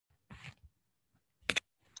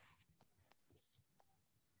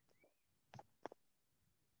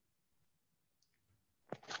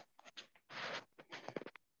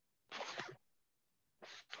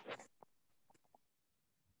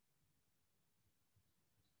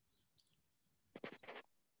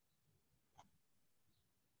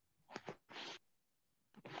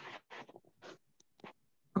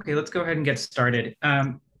Okay, let's go ahead and get started.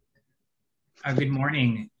 Good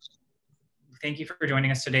morning. Thank you for joining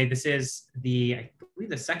us today. This is I believe,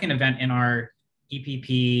 the second event in our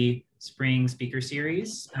EPP Spring Speaker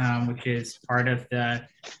Series, which is part of the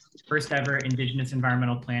first ever Indigenous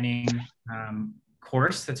Environmental Planning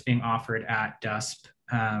course that's being offered at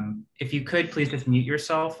DUSP. If you could, please just mute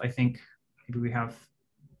yourself. I think maybe we have,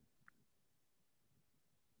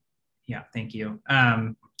 yeah, thank you.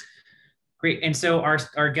 Great, and so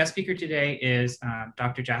our guest speaker today is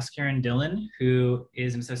Dr. Jaskiran Dhillon, who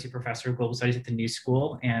is an associate professor of global studies at the New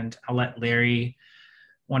School, and I'll let Larry,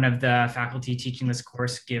 one of the faculty teaching this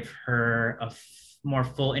course, give her a more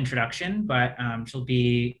full introduction, but she'll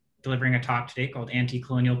be delivering a talk today called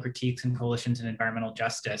Anti-Colonial Critiques and Coalitions in Environmental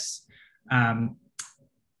Justice.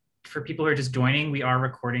 For people who are just joining, we are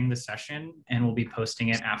recording the session and we'll be posting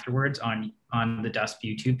it afterwards on the DUSP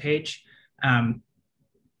YouTube page.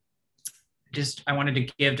 I wanted to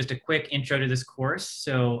give just a quick intro to this course.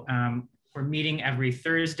 So we're meeting every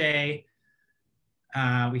Thursday.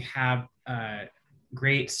 We have a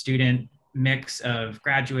great student mix of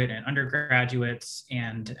graduate and undergraduates,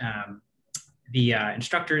 and the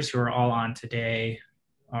instructors who are all on today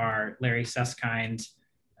are Larry Susskind,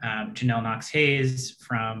 Janelle Knox-Hayes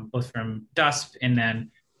both from DUSP, and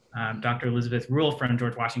then Dr. Elizabeth Rule from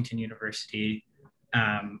George Washington University,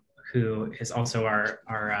 who is also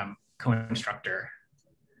our co-instructor.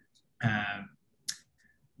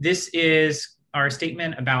 This is our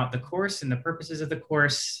statement about the course and the purposes of the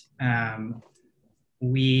course. I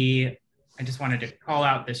just wanted to call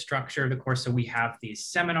out the structure of the course. So we have these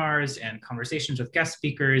seminars and conversations with guest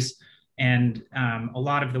speakers, and a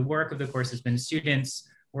lot of the work of the course has been students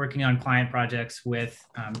working on client projects with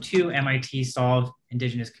two MIT Solve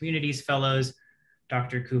Indigenous Communities Fellows,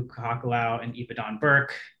 Dr. Ku Kahakalau and Eva Dawn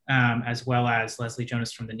Burke, as well as Leslie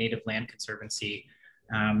Jonas from the Native Land Conservancy.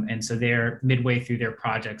 And so they're midway through their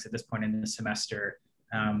projects at this point in the semester,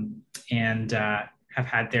 and have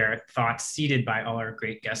had their thoughts seeded by all our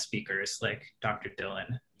great guest speakers like Dr.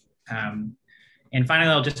 Dhillon. And finally,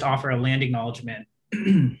 I'll just offer a land acknowledgement.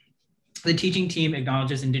 The teaching team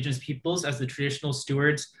acknowledges Indigenous peoples as the traditional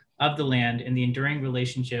stewards of the land and the enduring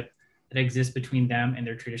relationship that exists between them and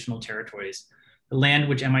their traditional territories. The land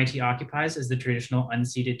which MIT occupies is the traditional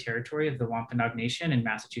unceded territory of the Wampanoag Nation and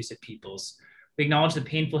Massachusetts peoples. We acknowledge the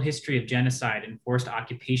painful history of genocide and forced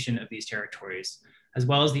occupation of these territories, as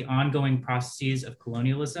well as the ongoing processes of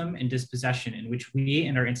colonialism and dispossession in which we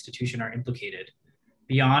and our institution are implicated.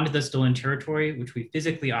 Beyond the stolen territory, which we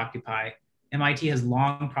physically occupy, MIT has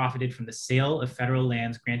long profited from the sale of federal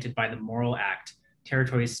lands granted by the Morrill Act,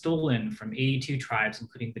 territories stolen from 82 tribes,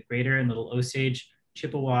 including the Greater and Little Osage,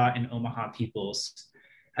 Chippewa, and Omaha peoples.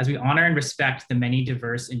 As we honor and respect the many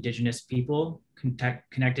diverse Indigenous people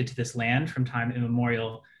connected to this land from time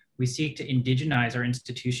immemorial, we seek to indigenize our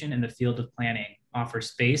institution in the field of planning, offer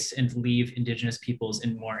space, and leave Indigenous peoples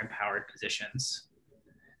in more empowered positions.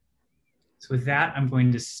 So with that, I'm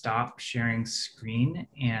going to stop sharing screen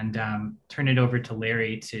and turn it over to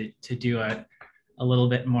Larry to do a little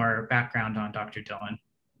bit more background on Dr. Dhillon.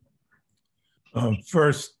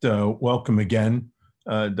 First, welcome again,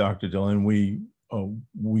 Dr. Dhillon.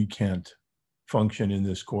 We can't function in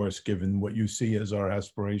this course given what you see as our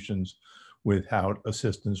aspirations without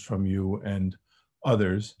assistance from you and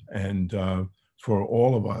others. And for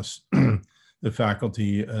all of us, the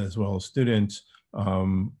faculty as well as students,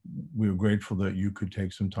 we're grateful that you could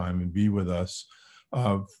take some time and be with us.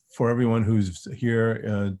 For everyone who's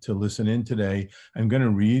here to listen in today, I'm going to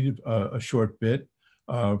read a short bit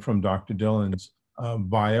from Dr. Dhillon's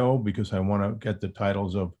bio, because I want to get the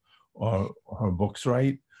titles of her books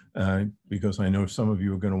right, because I know some of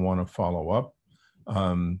you are going to want to follow up.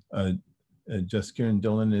 Jaskiran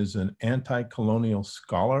Dhillon is an anti-colonial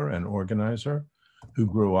scholar and organizer who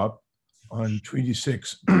grew up on Treaty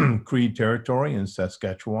Six Cree Territory in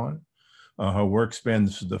Saskatchewan. Her work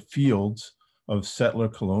spans the fields of settler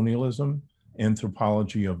colonialism,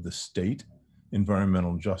 anthropology of the state,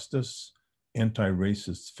 environmental justice,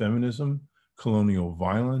 anti-racist feminism, colonial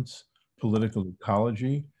violence, political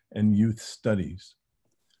ecology, and youth studies.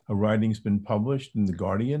 Her writing's been published in The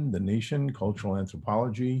Guardian, The Nation, Cultural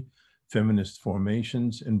Anthropology, Feminist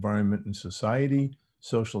Formations, Environment and Society,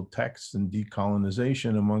 Social Texts, and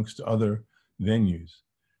Decolonization, amongst other venues.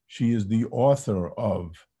 She is the author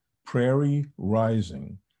of Prairie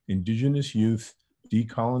Rising, Indigenous Youth,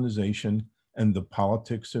 Decolonization, and the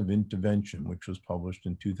Politics of Intervention, which was published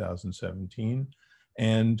in 2017,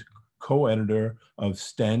 and co-editor of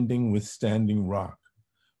Standing with Standing Rock,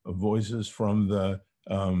 voices from the,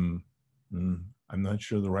 I'm not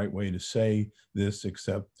sure the right way to say this,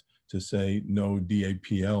 except to say no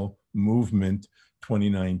DAPL movement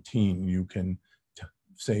 2019. You can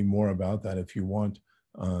say more about that if you want,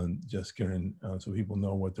 Jaskiran, so people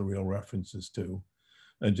know what the real reference is to.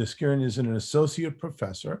 Jaskiran is an associate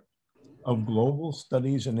professor of global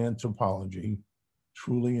studies and anthropology,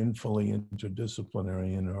 truly and fully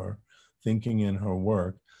interdisciplinary in her thinking and her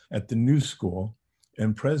work at the New School,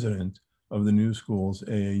 and president of the New School's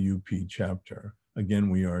AAUP chapter. Again,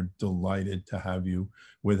 we are delighted to have you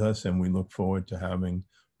with us, and we look forward to having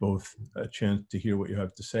both a chance to hear what you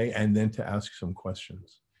have to say and then to ask some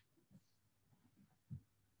questions.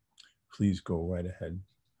 Please go right ahead.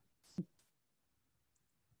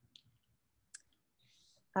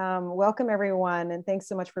 Welcome everyone, and thanks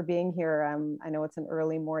so much for being here. I know it's an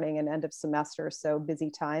early morning and end of semester, so busy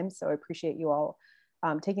time. So I appreciate you all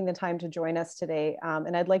taking the time to join us today.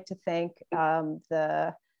 And I'd like to thank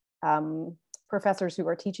the professors who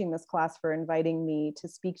are teaching this class for inviting me to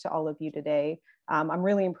speak to all of you today. I'm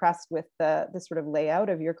really impressed with the sort of layout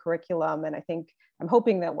of your curriculum, and I'm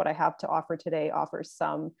hoping that what I have to offer today offers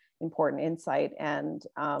some important insight and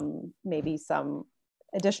maybe some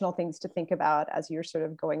additional things to think about as you're sort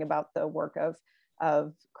of going about the work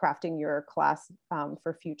of crafting your class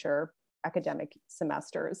for future academic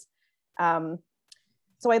semesters.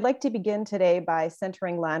 So I'd like to begin today by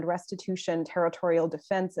centering land restitution, territorial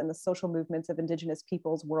defense, and the social movements of Indigenous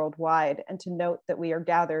peoples worldwide, and to note that we are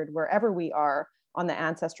gathered wherever we are on the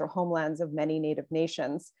ancestral homelands of many Native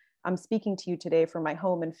nations. I'm speaking to you today from my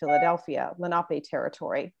home in Philadelphia, Lenape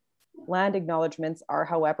territory. Land acknowledgements are,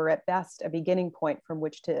 however, at best a beginning point from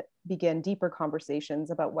which to begin deeper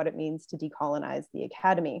conversations about what it means to decolonize the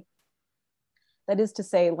academy. That is to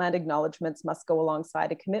say, land acknowledgements must go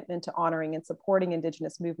alongside a commitment to honoring and supporting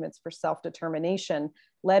Indigenous movements for self-determination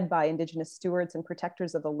led by Indigenous stewards and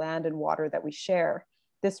protectors of the land and water that we share.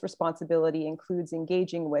 This responsibility includes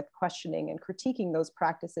engaging with, questioning, and critiquing those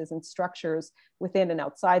practices and structures within and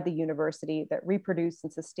outside the university that reproduce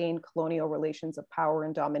and sustain colonial relations of power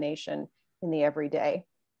and domination in the everyday.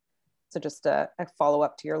 So just a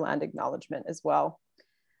follow-up to your land acknowledgement as well.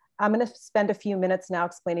 I'm going to spend a few minutes now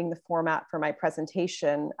explaining the format for my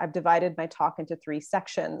presentation. I've divided my talk into 3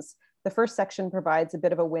 sections. The first section provides a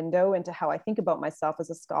bit of a window into how I think about myself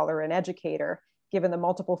as a scholar and educator, given the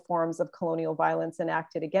multiple forms of colonial violence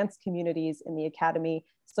enacted against communities in the academy.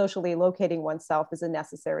 Socially locating oneself is a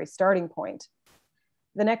necessary starting point.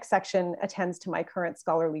 The next section attends to my current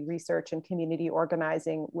scholarly research and community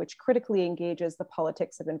organizing, which critically engages the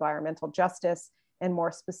politics of environmental justice, and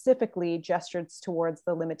more specifically gestures towards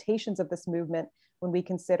the limitations of this movement when we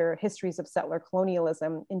consider histories of settler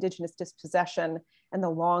colonialism, Indigenous dispossession, and the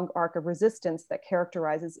long arc of resistance that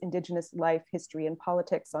characterizes Indigenous life, history, and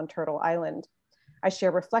politics on Turtle Island. I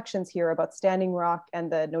share reflections here about Standing Rock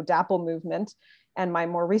and the No DAPL movement, and my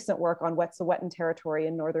more recent work on Wet'suwet'en territory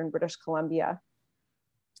in northern British Columbia.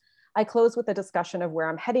 I close with a discussion of where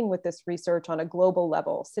I'm heading with this research on a global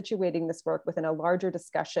level, situating this work within a larger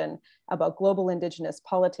discussion about global Indigenous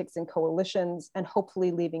politics and coalitions, and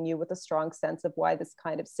hopefully leaving you with a strong sense of why this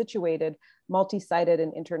kind of situated, multi-sided,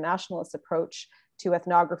 and internationalist approach to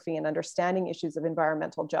ethnography and understanding issues of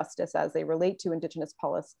environmental justice as they relate to Indigenous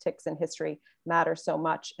politics and history matter so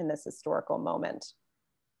much in this historical moment.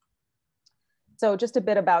 So just a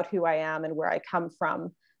bit about who I am and where I come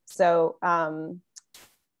from. So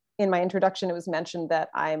in my introduction, it was mentioned that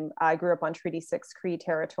I grew up on Treaty Six Cree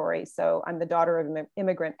Territory. So I'm the daughter of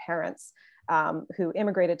immigrant parents who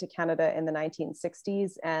immigrated to Canada in the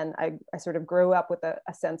 1960s. And I sort of grew up with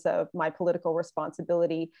a sense of my political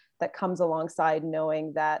responsibility that comes alongside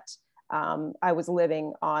knowing that I was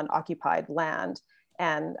living on occupied land.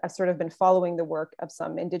 And I've sort of been following the work of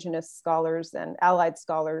some Indigenous scholars and allied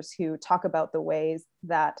scholars who talk about the ways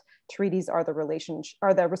that treaties are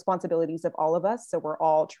the responsibilities of all of us. So we're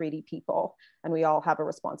all treaty people, and we all have a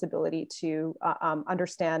responsibility to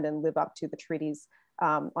understand and live up to the treaties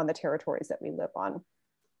on the territories that we live on.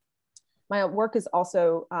 My work is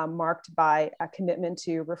also marked by a commitment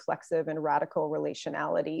to reflexive and radical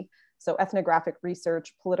relationality. So ethnographic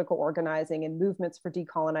research, political organizing, and movements for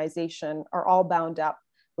decolonization are all bound up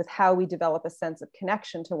with how we develop a sense of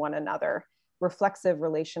connection to one another. Reflexive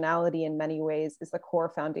relationality in many ways is the core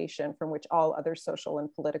foundation from which all other social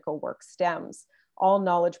and political work stems. All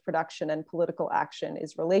knowledge production and political action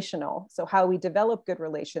is relational. So how we develop good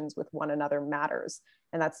relations with one another matters.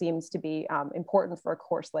 And that seems to be important for a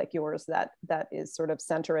course like yours that is sort of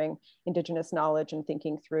centering Indigenous knowledge and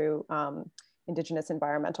thinking through Indigenous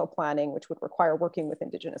environmental planning, which would require working with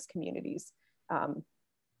Indigenous communities.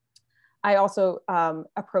 I also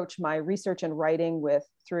approach my research and writing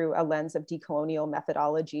through a lens of decolonial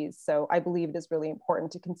methodologies. So I believe it is really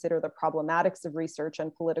important to consider the problematics of research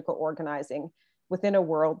and political organizing within a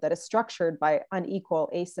world that is structured by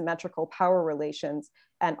unequal, asymmetrical power relations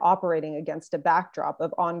and operating against a backdrop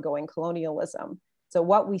of ongoing colonialism. So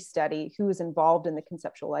what we study, who is involved in the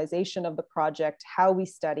conceptualization of the project, how we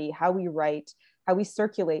study, how we write, how we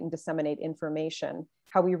circulate and disseminate information,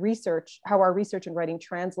 how our research and writing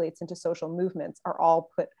translates into social movements are all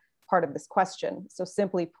part of this question. So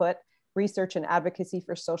simply put, research and advocacy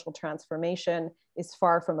for social transformation is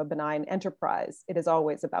far from a benign enterprise. It is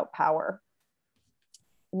always about power.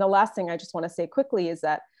 And the last thing I just want to say quickly is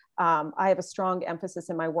that I have a strong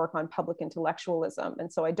emphasis in my work on public intellectualism.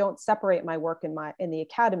 And so I don't separate my work in the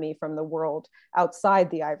academy from the world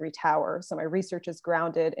outside the ivory tower. So my research is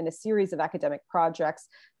grounded in a series of academic projects,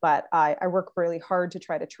 but I work really hard to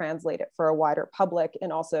try to translate it for a wider public,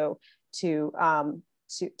 and also to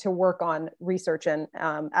work on research and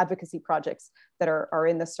advocacy projects that are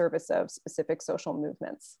in the service of specific social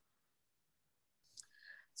movements.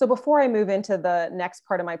 So before I move into the next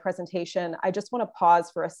part of my presentation, I just want to pause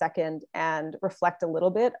for a second and reflect a little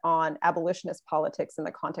bit on abolitionist politics in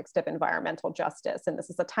the context of environmental justice. And this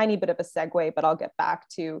is a tiny bit of a segue, but I'll get back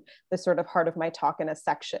to the sort of heart of my talk in a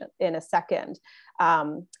second.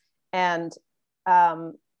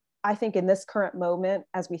 I think in this current moment,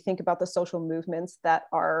 as we think about the social movements that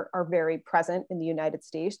are very present in the United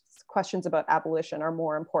States, questions about abolition are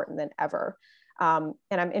more important than ever. And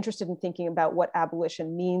I'm interested in thinking about what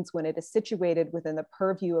abolition means when it is situated within the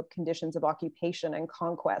purview of conditions of occupation and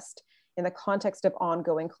conquest in the context of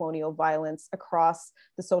ongoing colonial violence across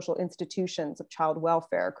the social institutions of child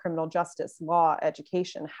welfare, criminal justice, law,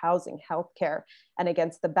 education, housing, healthcare, and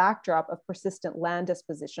against the backdrop of persistent land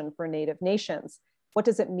disposition for Native nations. What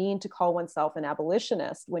does it mean to call oneself an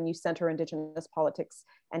abolitionist when you center Indigenous politics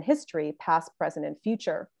and history, past, present, and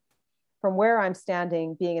future? From where I'm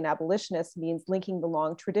standing, being an abolitionist means linking the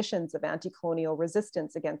long traditions of anti-colonial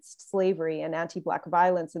resistance against slavery and anti-Black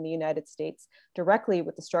violence in the United States directly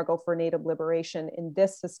with the struggle for Native liberation in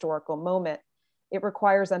this historical moment. It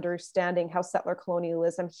requires understanding how settler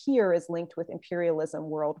colonialism here is linked with imperialism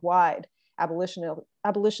worldwide.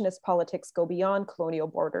 Abolitionist politics go beyond colonial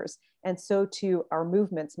borders, and so too our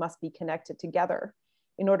movements must be connected together.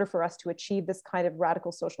 In order for us to achieve this kind of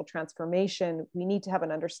radical social transformation, we need to have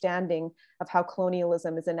an understanding of how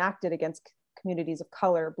colonialism is enacted against communities of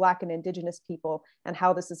color, Black and Indigenous people, and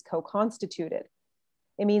how this is co-constituted.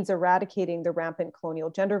 It means eradicating the rampant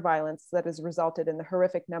colonial gender violence that has resulted in the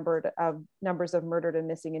horrific numbers of murdered and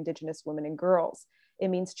missing Indigenous women and girls. It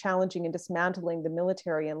means challenging and dismantling the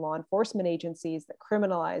military and law enforcement agencies that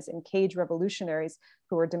criminalize and cage revolutionaries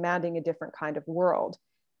who are demanding a different kind of world.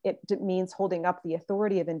 It means holding up the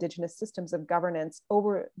authority of Indigenous systems of governance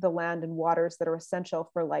over the land and waters that are essential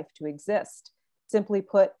for life to exist. Simply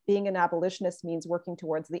put, being an abolitionist means working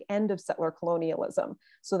towards the end of settler colonialism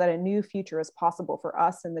so that a new future is possible for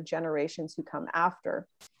us and the generations who come after.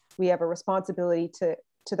 We have a responsibility to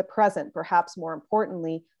the present, perhaps more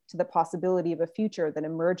importantly, to the possibility of a future that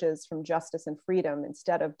emerges from justice and freedom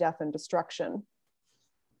instead of death and destruction.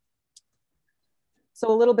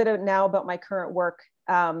 So a little bit now about my current work.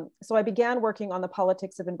 So I began working on the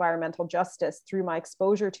politics of environmental justice through my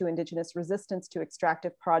exposure to Indigenous resistance to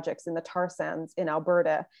extractive projects in the tar sands in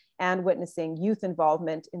Alberta and witnessing youth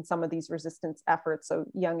involvement in some of these resistance efforts. So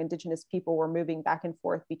young Indigenous people were moving back and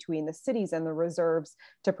forth between the cities and the reserves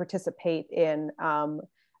to participate in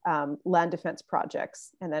land defense projects,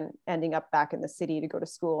 and then ending up back in the city to go to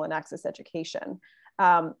school and access education.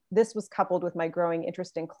 This was coupled with my growing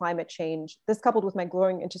interest in climate change. Has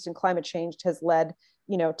led,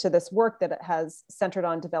 to this work that has centered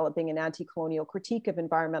on developing an anti-colonial critique of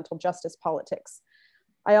environmental justice politics.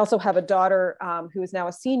 I also have a daughter who is now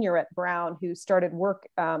a senior at Brown, who started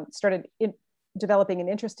developing an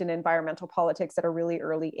interest in environmental politics at a really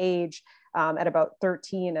early age, at about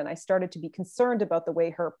 13. And I started to be concerned about the way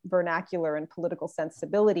her vernacular and political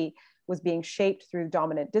sensibility was being shaped through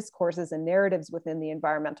dominant discourses and narratives within the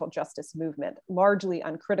environmental justice movement, largely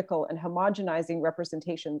uncritical and homogenizing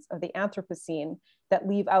representations of the Anthropocene that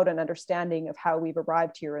leave out an understanding of how we've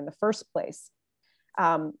arrived here in the first place.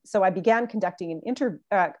 So I began conducting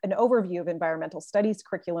an overview of environmental studies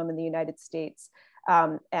curriculum in the United States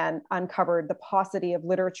and uncovered the paucity of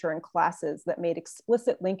literature and classes that made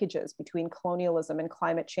explicit linkages between colonialism and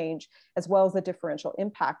climate change, as well as the differential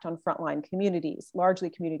impact on frontline communities, largely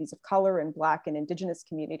communities of color and Black and Indigenous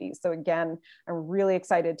communities. So again, I'm really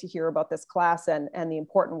excited to hear about this class and the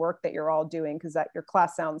important work that you're all doing, because that your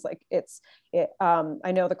class sounds like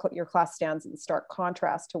I know your class stands in stark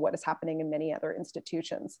contrast to what is happening in many other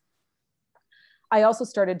institutions. I also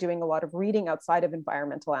started doing a lot of reading outside of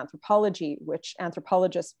environmental anthropology, which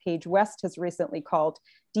anthropologist Paige West has recently called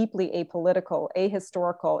deeply apolitical,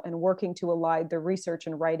 ahistorical, and working to align the research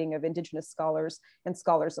and writing of Indigenous scholars and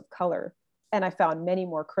scholars of color. And I found many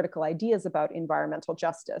more critical ideas about environmental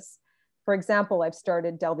justice. For example, I've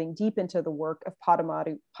started delving deep into the work of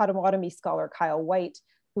Potawatomi scholar Kyle White,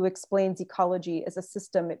 who explains ecology as a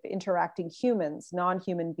system of interacting humans,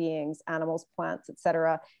 non-human beings, animals, plants, et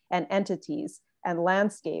cetera, and entities and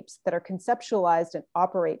landscapes that are conceptualized and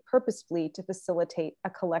operate purposefully to facilitate a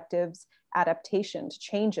collective's adaptation to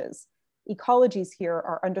changes. Ecologies here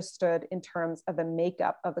are understood in terms of the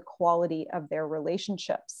makeup of the quality of their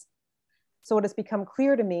relationships. So what has become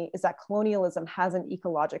clear to me is that colonialism has an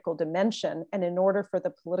ecological dimension, and in order for the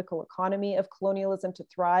political economy of colonialism to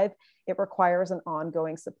thrive, it requires an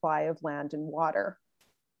ongoing supply of land and water.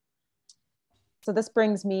 So this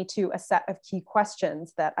brings me to a set of key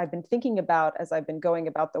questions that I've been thinking about as I've been going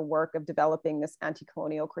about the work of developing this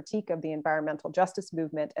anti-colonial critique of the environmental justice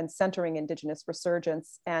movement and centering Indigenous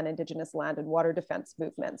resurgence and Indigenous land and water defense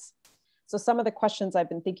movements. So some of the questions I've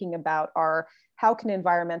been thinking about are, how can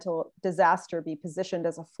environmental disaster be positioned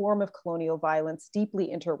as a form of colonial violence deeply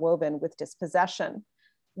interwoven with dispossession?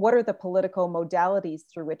 What are the political modalities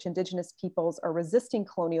through which Indigenous peoples are resisting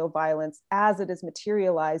colonial violence as it is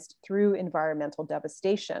materialized through environmental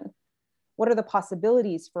devastation? What are the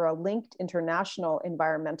possibilities for a linked international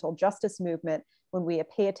environmental justice movement when we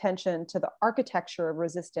pay attention to the architecture of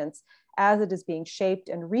resistance as it is being shaped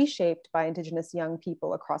and reshaped by Indigenous young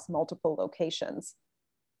people across multiple locations?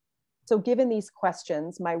 So given these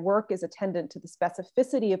questions, my work is attendant to the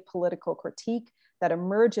specificity of political critique that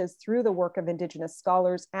emerges through the work of Indigenous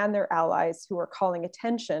scholars and their allies who are calling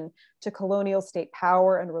attention to colonial state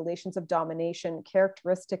power and relations of domination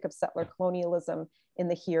characteristic of settler colonialism in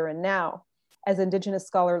the here and now. As Indigenous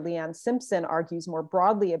scholar Leanne Simpson argues more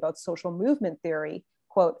broadly about social movement theory,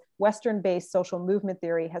 quote, Western-based social movement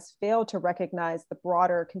theory has failed to recognize the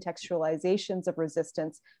broader contextualizations of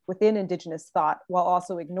resistance within Indigenous thought while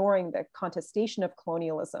also ignoring the contestation of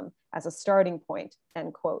colonialism as a starting point,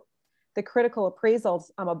 end quote. The critical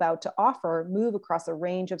appraisals I'm about to offer move across a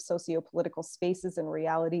range of socio-political spaces and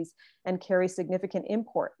realities and carry significant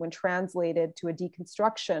import when translated to a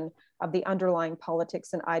deconstruction of the underlying politics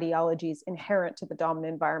and ideologies inherent to the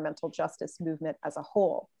dominant environmental justice movement as a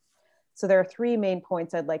whole. So there are three main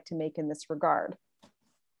points I'd like to make in this regard.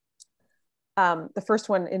 The first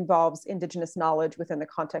one involves Indigenous knowledge within the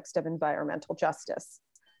context of environmental justice.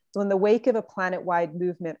 So in the wake of a planet-wide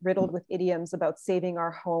movement riddled with idioms about saving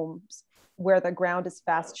our homes, where the ground is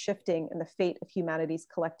fast shifting and the fate of humanity's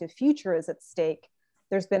collective future is at stake,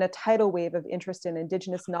 there's been a tidal wave of interest in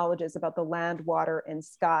Indigenous knowledges about the land, water, and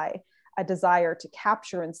sky, a desire to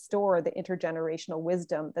capture and store the intergenerational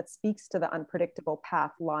wisdom that speaks to the unpredictable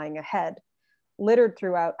path lying ahead. Littered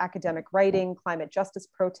throughout academic writing, climate justice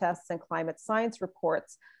protests, and climate science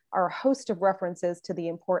reports are a host of references to the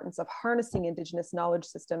importance of harnessing Indigenous knowledge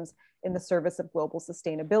systems in the service of global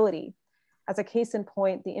sustainability. As a case in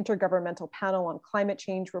point, the Intergovernmental Panel on Climate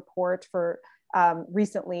Change report for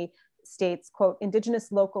recently states, quote,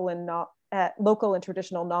 Indigenous local and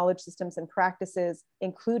traditional knowledge systems and practices,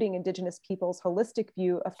 including Indigenous peoples' holistic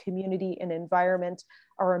view of community and environment,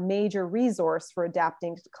 are a major resource for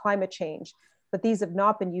adapting to climate change, but these have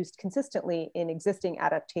not been used consistently in existing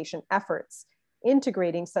adaptation efforts.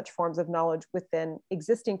 Integrating such forms of knowledge within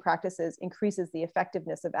existing practices increases the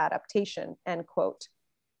effectiveness of adaptation, end quote.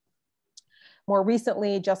 More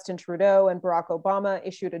recently, Justin Trudeau and Barack Obama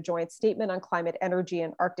issued a joint statement on climate, energy,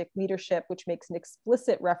 and Arctic leadership, which makes an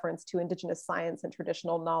explicit reference to Indigenous science and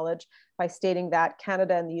traditional knowledge by stating that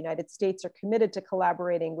Canada and the United States are committed to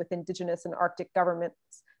collaborating with Indigenous and Arctic governments,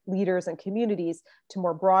 leaders, and communities to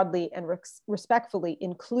more broadly and respectfully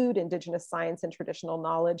include Indigenous science and traditional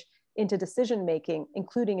knowledge into decision-making,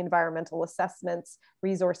 including environmental assessments,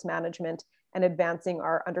 resource management, and advancing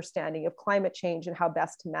our understanding of climate change and how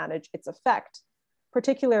best to manage its effect.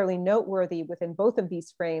 Particularly noteworthy within both of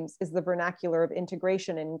these frames is the vernacular of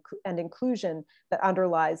integration and inclusion that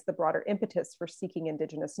underlies the broader impetus for seeking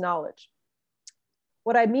Indigenous knowledge.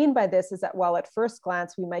 What I mean by this is that while at first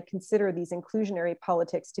glance we might consider these inclusionary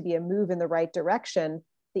politics to be a move in the right direction,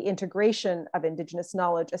 the integration of Indigenous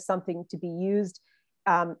knowledge is something to be used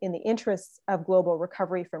in the interests of global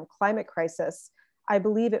recovery from climate crisis, I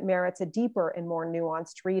believe it merits a deeper and more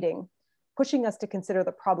nuanced reading, pushing us to consider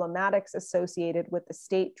the problematics associated with the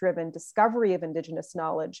state-driven discovery of Indigenous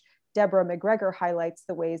knowledge. Deborah McGregor highlights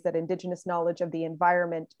the ways that Indigenous knowledge of the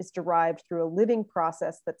environment is derived through a living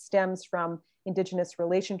process that stems from Indigenous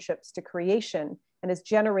relationships to creation and is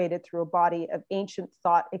generated through a body of ancient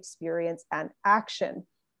thought, experience, and action.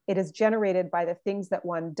 It is generated by the things that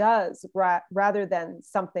one does rather than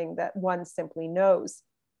something that one simply knows.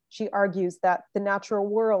 She argues that the natural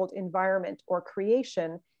world, environment, or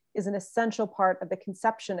creation is an essential part of the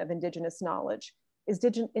conception of Indigenous knowledge.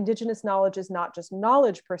 Indigenous knowledge is not just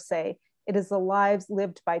knowledge per se, it is the lives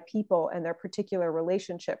lived by people and their particular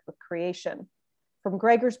relationship with creation. From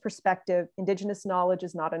Gregor's perspective, Indigenous knowledge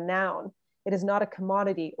is not a noun. It is not a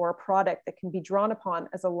commodity or a product that can be drawn upon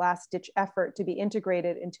as a last-ditch effort to be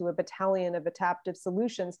integrated into a battalion of adaptive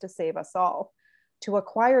solutions to save us all. To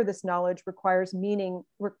acquire this knowledge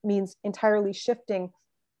means entirely shifting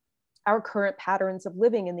our current patterns of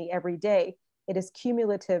living in the everyday. It is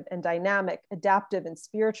cumulative and dynamic, adaptive and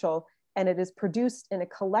spiritual, and it is produced in a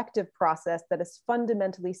collective process that is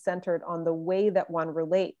fundamentally centered on the way that one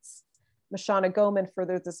relates. Mashana Goman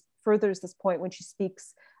furthers this point when she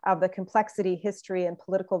speaks of the complexity, history, and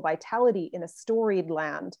political vitality in a storied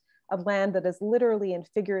land, a land that is literally and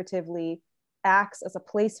figuratively acts as a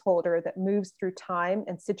placeholder that moves through time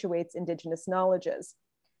and situates Indigenous knowledges.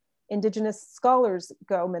 Indigenous scholars,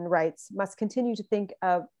 Goman writes, must continue to think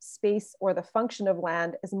of space or the function of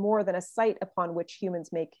land as more than a site upon which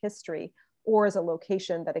humans make history, or as a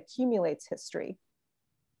location that accumulates history.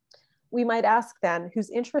 We might ask then, whose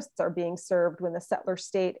interests are being served when the settler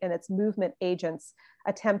state and its movement agents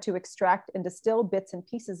attempt to extract and distill bits and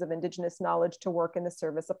pieces of Indigenous knowledge to work in the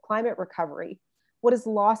service of climate recovery? What is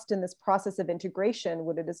lost in this process of integration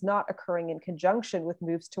when it is not occurring in conjunction with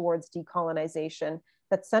moves towards decolonization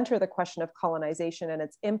that center the question of colonization and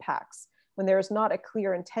its impacts, when there is not a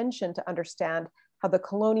clear intention to understand how the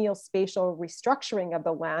colonial spatial restructuring of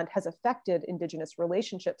the land has affected Indigenous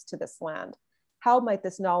relationships to this land? How might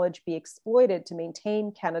this knowledge be exploited to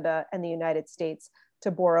maintain Canada and the United States,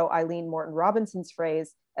 to borrow Eileen Morton Robinson's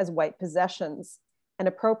phrase, as white possessions? An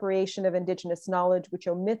appropriation of Indigenous knowledge which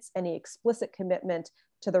omits any explicit commitment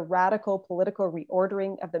to the radical political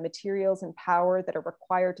reordering of the materials and power that are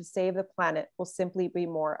required to save the planet will simply be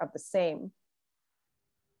more of the same.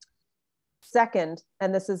 Second,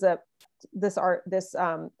 and this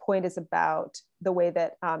point is about the way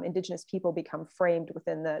that Indigenous people become framed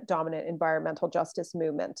within the dominant environmental justice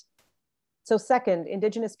movement. So second,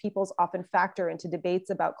 Indigenous peoples often factor into debates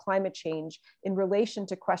about climate change in relation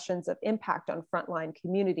to questions of impact on frontline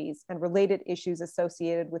communities and related issues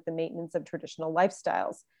associated with the maintenance of traditional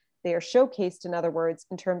lifestyles. They are showcased, in other words,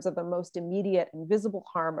 in terms of the most immediate and visible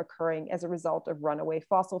harm occurring as a result of runaway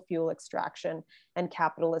fossil fuel extraction and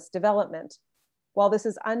capitalist development. While this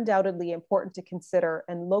is undoubtedly important to consider,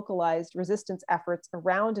 and localized resistance efforts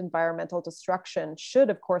around environmental destruction should,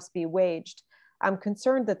 of course, be waged, I'm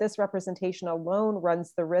concerned that this representation alone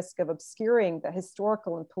runs the risk of obscuring the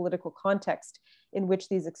historical and political context in which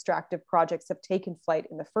these extractive projects have taken flight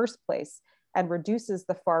in the first place, and reduces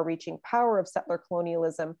the far-reaching power of settler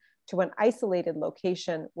colonialism to an isolated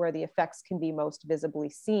location where the effects can be most visibly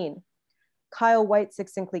seen. Kyle White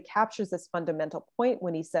succinctly captures this fundamental point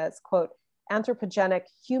when he says, quote, "Anthropogenic,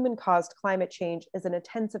 human-caused climate change is an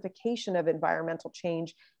intensification of environmental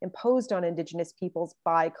change imposed on Indigenous peoples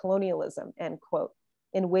by colonialism," end quote.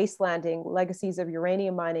 In Wastelanding, Legacies of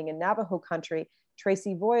Uranium Mining in Navajo Country,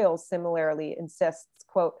 Tracy Voiles similarly insists,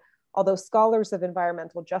 quote, "Although scholars of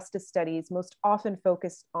environmental justice studies most often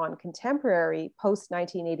focus on contemporary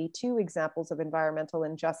post-1982 examples of environmental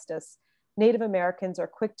injustice, Native Americans are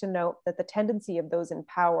quick to note that the tendency of those in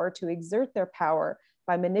power to exert their power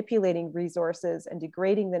by manipulating resources and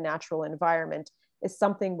degrading the natural environment is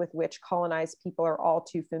something with which colonized people are all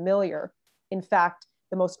too familiar. In fact,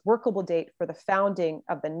 the most workable date for the founding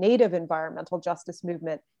of the Native environmental justice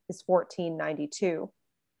movement is 1492.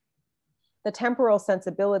 The temporal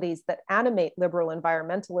sensibilities that animate liberal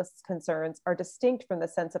environmentalists' concerns are distinct from the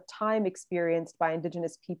sense of time experienced by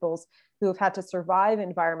Indigenous peoples who have had to survive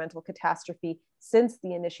environmental catastrophe since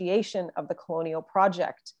the initiation of the colonial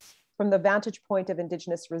project. From the vantage point of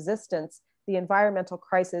Indigenous resistance, the environmental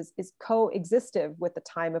crisis is coexistive with the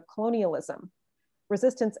time of colonialism.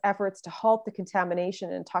 Resistance efforts to halt the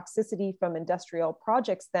contamination and toxicity from industrial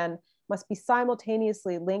projects then must be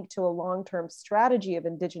simultaneously linked to a long-term strategy of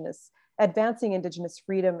advancing Indigenous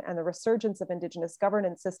freedom and the resurgence of Indigenous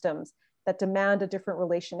governance systems that demand a different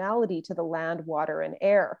relationality to the land, water, and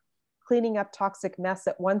air. Cleaning up toxic mess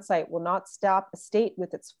at one site will not stop a state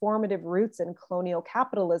with its formative roots in colonial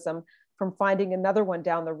capitalism from finding another one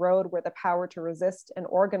down the road where the power to resist and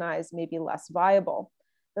organize may be less viable.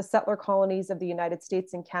 The settler colonies of the United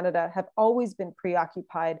States and Canada have always been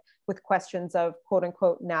preoccupied with questions of quote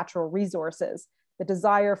unquote natural resources, the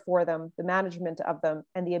desire for them, the management of them,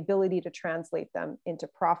 and the ability to translate them into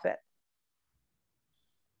profit.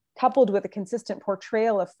 Coupled with a consistent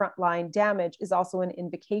portrayal of frontline damage is also an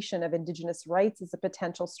invocation of Indigenous rights as a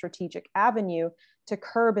potential strategic avenue to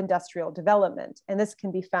curb industrial development. And this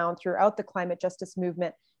can be found throughout the climate justice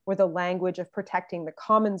movement, where the language of protecting the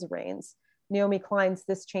commons reigns. Naomi Klein's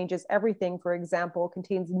This Changes Everything, for example,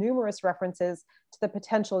 contains numerous references to the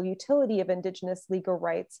potential utility of Indigenous legal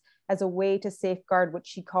rights as a way to safeguard what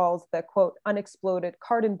she calls the, quote, unexploded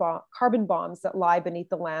carbon bombs that lie beneath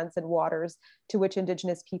the lands and waters to which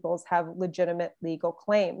Indigenous peoples have legitimate legal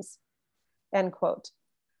claims, end quote.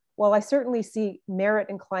 While I certainly see merit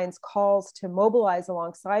in Klein's calls to mobilize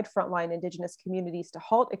alongside frontline Indigenous communities to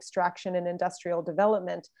halt extraction and industrial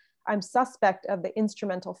development, I'm suspect of the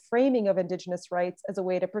instrumental framing of Indigenous rights as a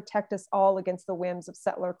way to protect us all against the whims of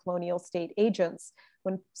settler colonial state agents,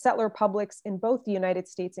 when settler publics in both the United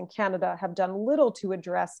States and Canada have done little to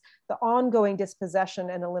address the ongoing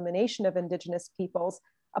dispossession and elimination of Indigenous peoples,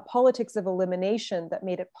 a politics of elimination that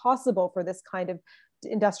made it possible for this kind of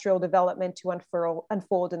industrial development to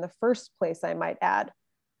unfold in the first place, I might add.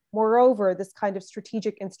 Moreover, this kind of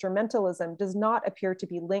strategic instrumentalism does not appear to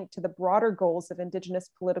be linked to the broader goals of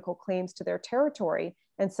Indigenous political claims to their territory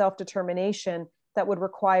and self-determination that would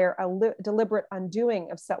require a deliberate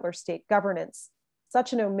undoing of settler state governance.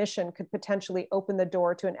 Such an omission could potentially open the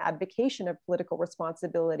door to an abdication of political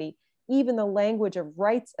responsibility. Even the language of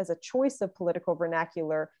rights as a choice of political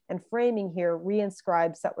vernacular and framing here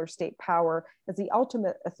reinscribes settler state power as the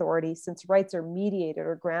ultimate authority, since rights are mediated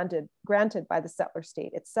or granted by the settler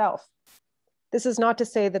state itself. This is not to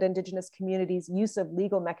say that Indigenous communities' use of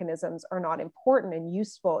legal mechanisms are not important and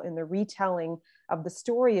useful in the retelling of the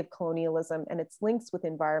story of colonialism and its links with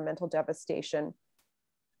environmental devastation.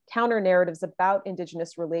 Counter narratives about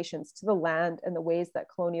Indigenous relations to the land and the ways that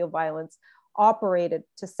colonial violence operated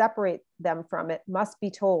to separate them from it must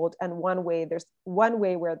be told. And one way this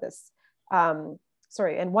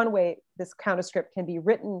counterscript can be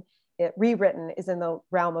rewritten is in the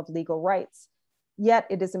realm of legal rights. Yet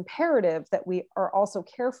it is imperative that we are also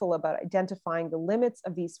careful about identifying the limits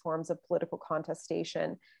of these forms of political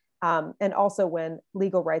contestation, and also when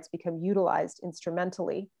legal rights become utilized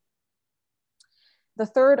instrumentally. The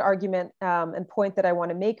third argument and point that I want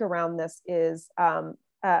to make around this is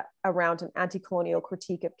around an anti-colonial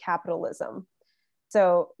critique of capitalism.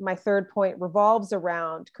 So my third point revolves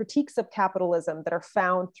around critiques of capitalism that are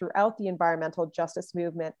found throughout the environmental justice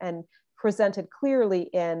movement and presented clearly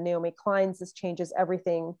in Naomi Klein's This Changes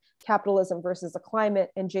Everything, Capitalism versus the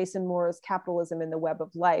Climate, and Jason Moore's Capitalism in the Web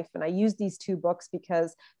of Life. And I use these two books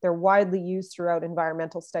because they're widely used throughout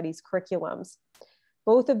environmental studies curriculums.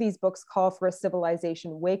 Both of these books call for a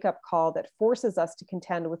civilization wake-up call that forces us to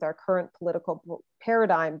contend with our current political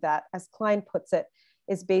paradigm that, as Klein puts it,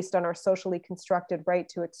 is based on our socially constructed right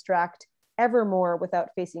to extract ever more without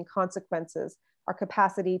facing consequences, our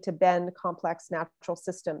capacity to bend complex natural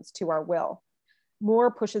systems to our will. Moore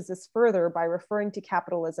pushes this further by referring to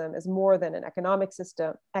capitalism as more than an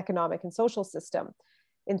economic and social system.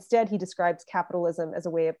 Instead, he describes capitalism as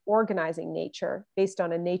a way of organizing nature based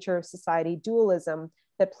on a nature-society dualism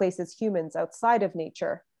that places humans outside of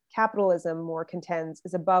nature. Capitalism, Moore contends,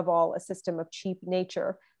 is above all a system of cheap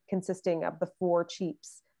nature consisting of the four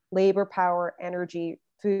cheaps: labor, power, energy,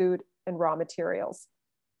 food, and raw materials.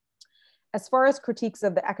 As far as critiques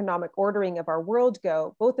of the economic ordering of our world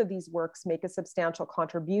go, both of these works make a substantial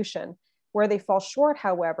contribution. Where they fall short,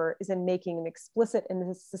 however, is in making an explicit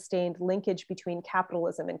and sustained linkage between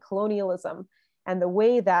capitalism and colonialism, and the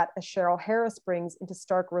way that, as Cheryl Harris brings into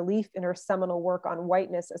stark relief in her seminal work on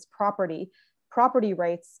whiteness as property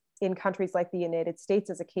rights in countries like the United States,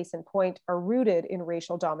 as a case in point, are rooted in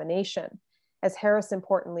racial domination. As Harris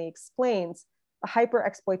importantly explains, the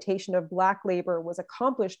hyper-exploitation of Black labor was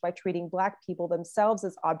accomplished by treating Black people themselves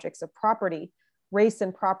as objects of property. Race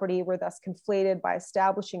and property were thus conflated by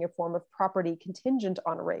establishing a form of property contingent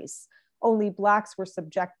on race. Only Blacks were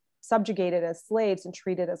subjugated as slaves and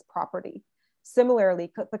treated as property.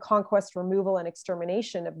 Similarly, the conquest, removal, and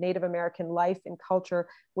extermination of Native American life and culture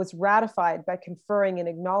was ratified by conferring and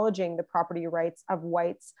acknowledging the property rights of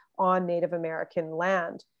whites on Native American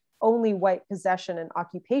land. Only white possession and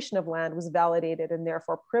occupation of land was validated and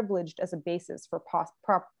therefore privileged as a basis for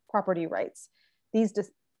property rights. These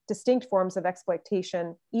distinct forms of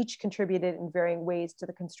exploitation, each contributed in varying ways to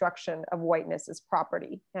the construction of whiteness as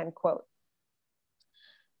property, end quote.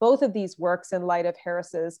 Both of these works, in light of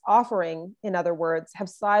Harris's offering, in other words, have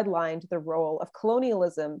sidelined the role of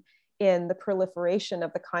colonialism in the proliferation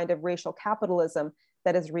of the kind of racial capitalism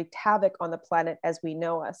that has wreaked havoc on the planet as we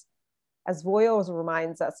know us. As Voyos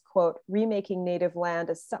reminds us, quote, remaking native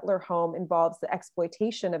land as settler home involves the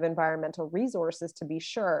exploitation of environmental resources, to be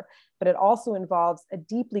sure, but it also involves a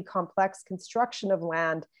deeply complex construction of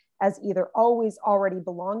land as either always already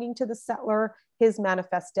belonging to the settler, his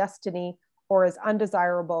manifest destiny, or as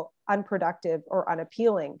undesirable, unproductive, or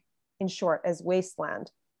unappealing, in short, as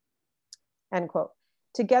wasteland, end quote.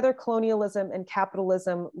 Together, colonialism and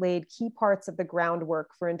capitalism laid key parts of the groundwork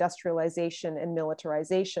for industrialization and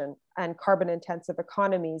militarization and carbon-intensive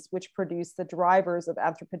economies, which produce the drivers of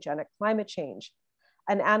anthropogenic climate change.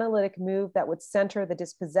 An analytic move that would center the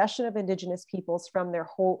dispossession of Indigenous peoples from their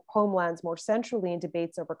homelands more centrally in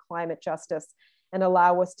debates over climate justice and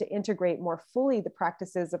allow us to integrate more fully the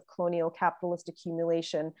practices of colonial capitalist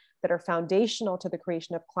accumulation that are foundational to the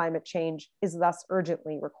creation of climate change is thus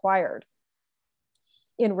urgently required.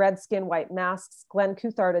 In Red Skin, White Masks, Glenn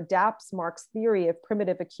Couthard adapts Marx's theory of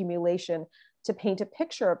primitive accumulation to paint a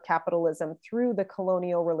picture of capitalism through the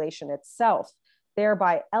colonial relation itself,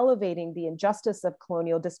 thereby elevating the injustice of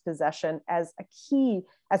colonial dispossession as key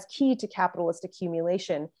to capitalist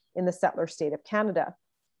accumulation in the settler state of Canada.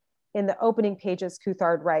 In the opening pages,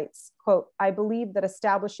 Couthard writes, quote, I believe that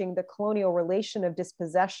establishing the colonial relation of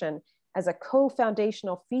dispossession as a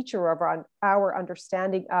co-foundational feature of our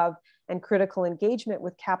understanding of and critical engagement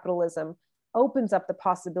with capitalism opens up the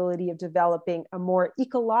possibility of developing a more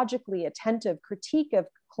ecologically attentive critique of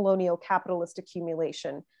colonial capitalist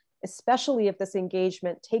accumulation, especially if this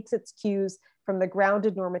engagement takes its cues from the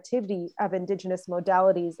grounded normativity of Indigenous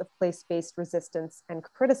modalities of place-based resistance and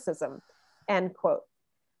criticism, end quote.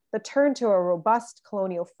 The turn to a robust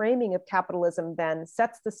colonial framing of capitalism then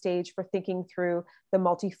sets the stage for thinking through the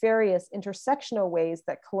multifarious intersectional ways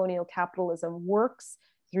that colonial capitalism works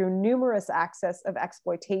through numerous axes of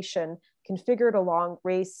exploitation configured along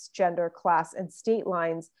race, gender, class, and state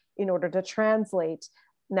lines in order to translate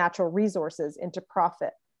natural resources into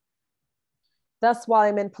profit. Thus, while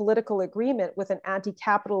I'm in political agreement with an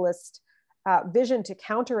anti-capitalist vision to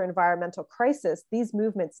counter environmental crisis, these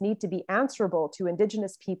movements need to be answerable to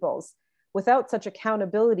Indigenous peoples. Without such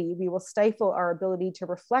accountability, we will stifle our ability to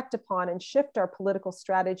reflect upon and shift our political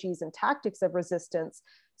strategies and tactics of resistance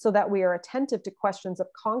so that we are attentive to questions of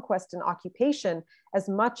conquest and occupation as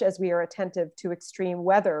much as we are attentive to extreme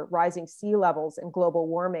weather, rising sea levels, and global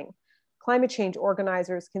warming. Climate change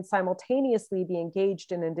organizers can simultaneously be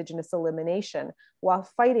engaged in Indigenous elimination while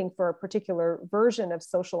fighting for a particular version of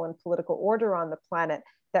social and political order on the planet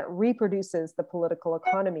that reproduces the political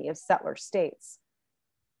economy of settler states.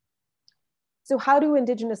 So how do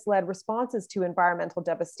Indigenous-led responses to environmental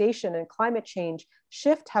devastation and climate change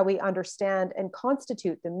shift how we understand and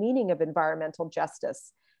constitute the meaning of environmental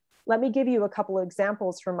justice? Let me give you a couple of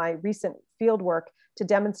examples from my recent fieldwork to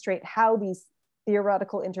demonstrate how these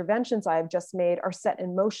theoretical interventions I have just made are set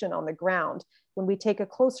in motion on the ground when we take a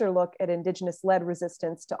closer look at Indigenous-led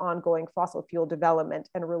resistance to ongoing fossil fuel development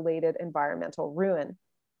and related environmental ruin.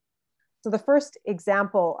 So the first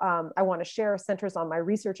example I want to share centers on my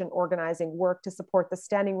research and organizing work to support the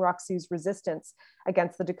Standing Rock Sioux's resistance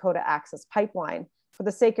against the Dakota Access Pipeline. For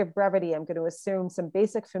the sake of brevity, I'm going to assume some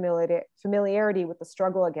basic familiarity with the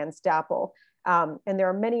struggle against DAPL. And there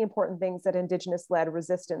are many important things that Indigenous-led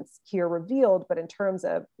resistance here revealed, but in terms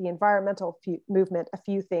of the environmental movement, a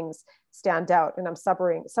few things stand out. And I'm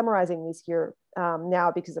summarizing these here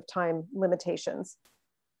now because of time limitations.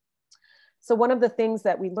 So one of the things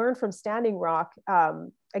that we learned from Standing Rock,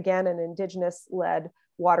 again, an Indigenous-led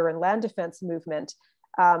water and land defense movement,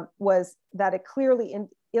 was that it clearly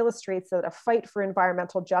illustrates that a fight for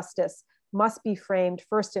environmental justice must be framed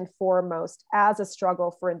first and foremost as a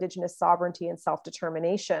struggle for Indigenous sovereignty and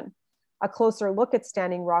self-determination. A closer look at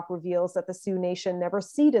Standing Rock reveals that the Sioux Nation never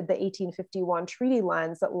ceded the 1851 treaty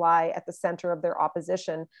lands that lie at the center of their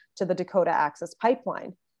opposition to the Dakota Access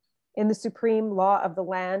Pipeline. In the Supreme Law of the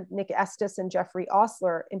Land, Nick Estes and Jeffrey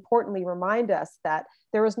Osler importantly remind us that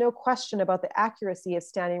there is no question about the accuracy of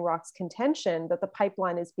Standing Rock's contention that the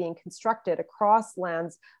pipeline is being constructed across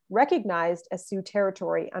lands recognized as Sioux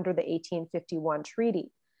territory under the 1851 treaty.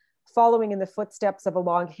 Following in the footsteps of a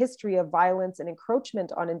long history of violence and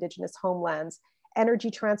encroachment on Indigenous homelands, Energy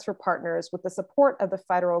Transfer Partners, with the support of the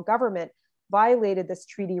federal government, violated this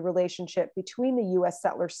treaty relationship between the US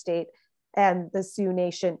settler state and the Sioux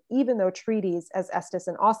Nation, even though treaties, as Estes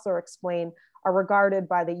and Osler explain, are regarded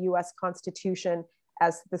by the US Constitution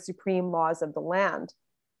as the supreme laws of the land.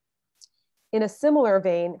 In a similar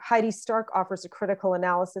vein, Heidi Stark offers a critical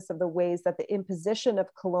analysis of the ways that the imposition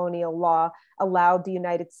of colonial law allowed the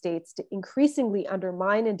United States to increasingly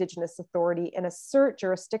undermine Indigenous authority and assert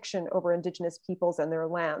jurisdiction over Indigenous peoples and their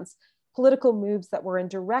lands, political moves that were in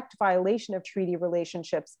direct violation of treaty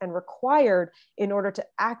relationships and required in order to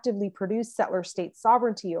actively produce settler state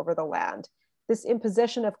sovereignty over the land. This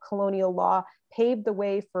imposition of colonial law paved the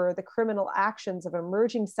way for the criminal actions of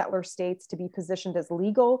emerging settler states to be positioned as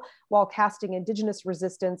legal, while casting Indigenous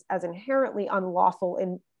resistance as inherently unlawful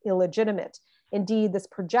and illegitimate. Indeed, this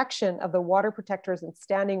projection of the water protectors in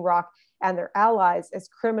Standing Rock and their allies as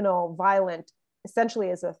criminal, violent, essentially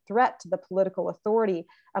as a threat to the political authority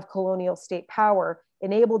of colonial state power,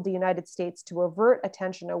 enabled the United States to avert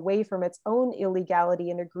attention away from its own illegality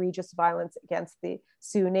and egregious violence against the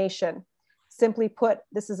Sioux Nation. Simply put,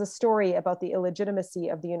 this is a story about the illegitimacy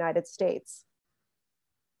of the United States.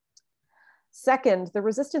 Second, the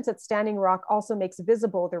resistance at Standing Rock also makes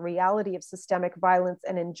visible the reality of systemic violence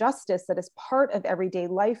and injustice that is part of everyday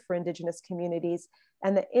life for Indigenous communities,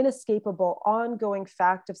 and the inescapable ongoing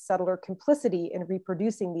fact of settler complicity in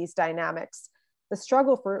reproducing these dynamics. The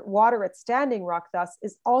struggle for water at Standing Rock, thus,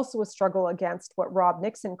 is also a struggle against what Rob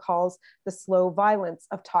Nixon calls the slow violence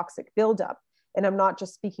of toxic buildup. And I'm not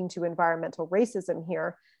just speaking to environmental racism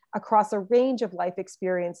here, across a range of life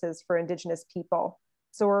experiences for Indigenous people.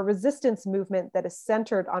 So a resistance movement that is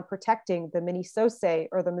centered on protecting the Minnesota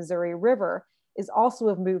or the Missouri River is also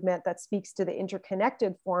a movement that speaks to the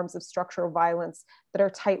interconnected forms of structural violence that are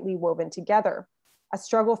tightly woven together. A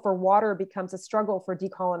struggle for water becomes a struggle for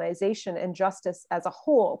decolonization and justice as a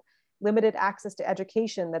whole. Limited access to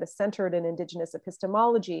education that is centered in Indigenous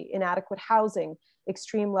epistemology, inadequate housing,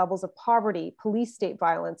 extreme levels of poverty, police state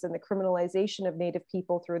violence, and the criminalization of Native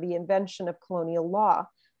people through the invention of colonial law,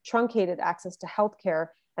 truncated access to healthcare,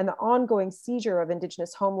 and the ongoing seizure of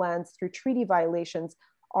Indigenous homelands through treaty violations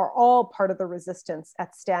are all part of the resistance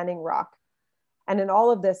at Standing Rock. And in all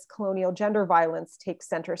of this, colonial gender violence takes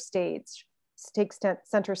center stage.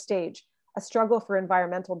 A struggle for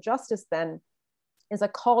environmental justice, then, is a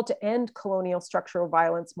call to end colonial structural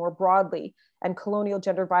violence more broadly, and colonial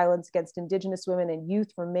gender violence against Indigenous women and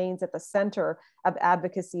youth remains at the center of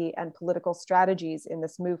advocacy and political strategies in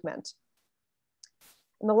this movement.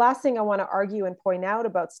 And the last thing I want to argue and point out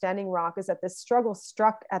about Standing Rock is that this struggle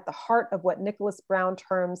struck at the heart of what Nicholas Brown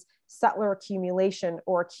terms settler accumulation,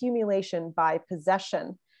 or accumulation by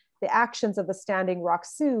possession. The actions of the Standing Rock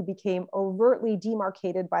Sioux became overtly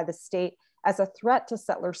demarcated by the state as a threat to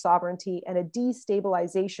settler sovereignty and a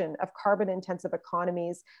destabilization of carbon-intensive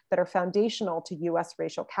economies that are foundational to US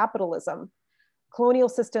racial capitalism. Colonial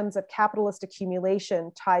systems of capitalist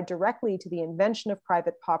accumulation tied directly to the invention of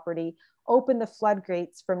private property opened the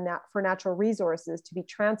floodgates for natural resources to be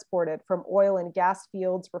transported from oil and gas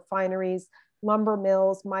fields, refineries, lumber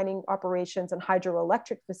mills, mining operations, and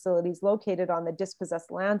hydroelectric facilities located on the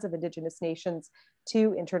dispossessed lands of Indigenous nations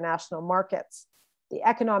to international markets. The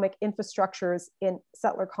economic infrastructures in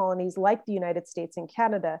settler colonies like the United States and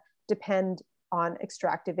Canada depend on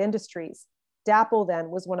extractive industries. DAPL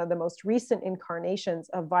then was one of the most recent incarnations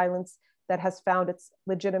of violence that has found its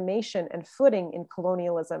legitimation and footing in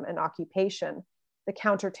colonialism and occupation. The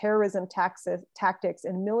counterterrorism tactics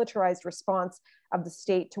and militarized response of the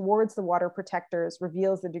state towards the water protectors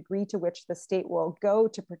reveals the degree to which the state will go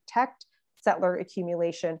to protect settler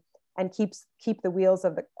accumulation and keep the wheels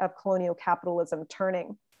of colonial capitalism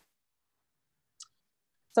turning.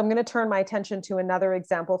 So I'm going to turn my attention to another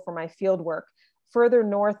example for my field work. Further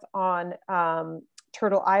north on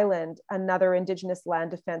Turtle Island, another Indigenous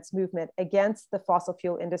land defense movement against the fossil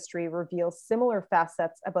fuel industry reveals similar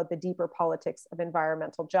facets about the deeper politics of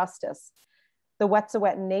environmental justice. The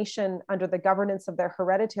Wet'suwet'en Nation, under the governance of their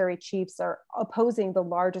hereditary chiefs, are opposing the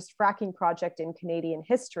largest fracking project in Canadian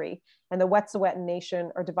history. And the Wet'suwet'en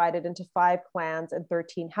Nation are divided into 5 clans and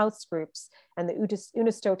 13 house groups. And the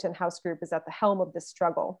Unistoten house group is at the helm of this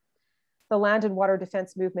struggle. The land and water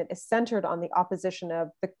defense movement is centered on the opposition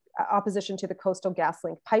to the Coastal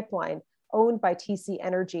GasLink pipeline, owned by TC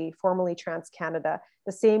Energy, formerly TransCanada,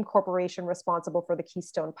 the same corporation responsible for the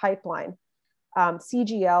Keystone Pipeline.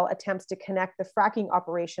 CGL attempts to connect the fracking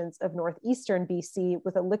operations of northeastern BC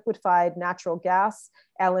with a liquefied natural gas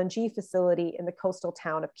LNG facility in the coastal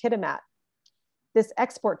town of Kitimat. This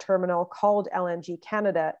export terminal, called LNG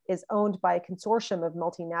Canada, is owned by a consortium of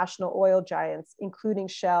multinational oil giants, including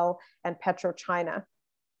Shell and PetroChina.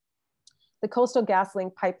 The Coastal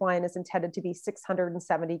GasLink pipeline is intended to be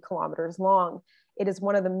 670 kilometers long. It is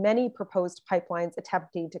one of the many proposed pipelines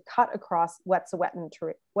attempting to cut across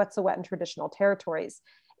Wet'suwet'en traditional territories.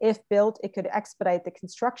 If built, it could expedite the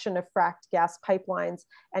construction of fracked gas pipelines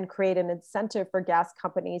and create an incentive for gas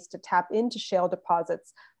companies to tap into shale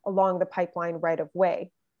deposits along the pipeline right of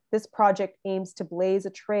way. This project aims to blaze a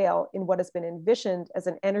trail in what has been envisioned as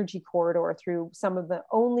an energy corridor through some of the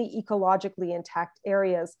only ecologically intact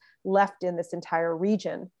areas left in this entire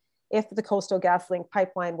region. If the Coastal GasLink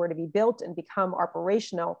pipeline were to be built and become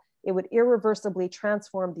operational, it would irreversibly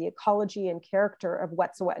transform the ecology and character of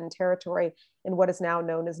Wet'suwet'en territory in what is now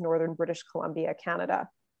known as Northern British Columbia, Canada.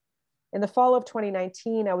 In the fall of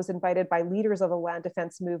 2019, I was invited by leaders of the land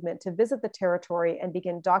defense movement to visit the territory and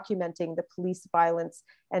begin documenting the police violence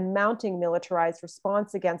and mounting militarized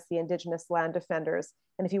response against the Indigenous land defenders.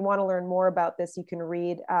 And if you want to learn more about this, you can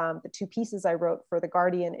read the 2 pieces I wrote for The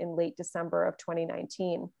Guardian in late December of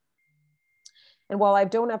 2019. And while I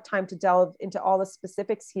don't have time to delve into all the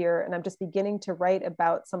specifics here, and I'm just beginning to write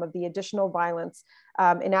about some of the additional violence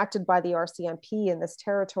enacted by the RCMP in this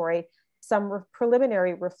territory, some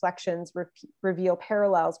preliminary reflections reveal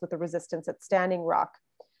parallels with the resistance at Standing Rock.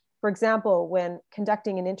 For example, when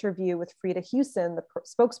conducting an interview with Frida Hewson, the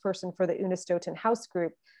spokesperson for the Unistoten House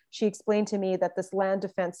Group, she explained to me that this land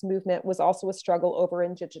defense movement was also a struggle over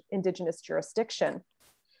Indigenous jurisdiction.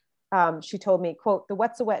 She told me, quote, "The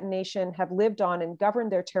Wet'suwet'en Nation have lived on and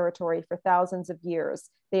governed their territory for thousands of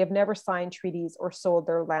years. They have never signed treaties or sold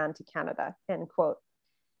their land to Canada," end quote.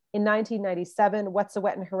 In 1997,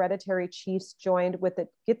 Wet'suwet'en hereditary chiefs joined with the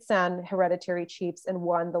Gitxsan hereditary chiefs and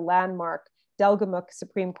won the landmark Delgamuukw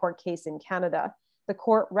Supreme Court case in Canada. The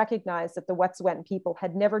court recognized that the Wet'suwet'en people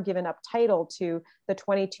had never given up title to the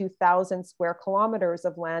 22,000 square kilometers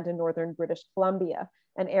of land in northern British Columbia,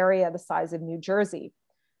 an area the size of New Jersey.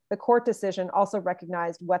 The court decision also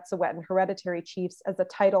recognized Wet'suwet'en hereditary chiefs as the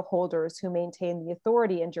title holders who maintain the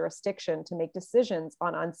authority and jurisdiction to make decisions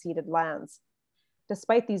on unceded lands.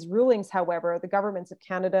 Despite these rulings, however, the governments of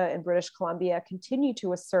Canada and British Columbia continue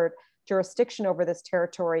to assert jurisdiction over this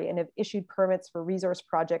territory and have issued permits for resource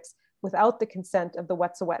projects without the consent of the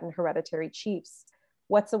Wet'suwet'en hereditary chiefs.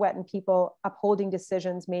 Wet'suwet'en people upholding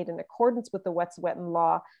decisions made in accordance with the Wet'suwet'en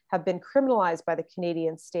law have been criminalized by the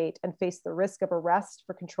Canadian state and face the risk of arrest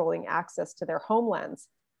for controlling access to their homelands.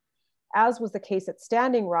 As was the case at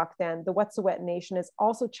Standing Rock then, the Wet'suwet'en Nation is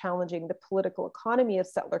also challenging the political economy of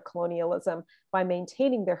settler colonialism by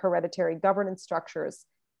maintaining their hereditary governance structures.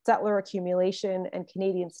 Settler accumulation and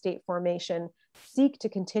Canadian state formation seek to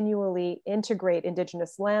continually integrate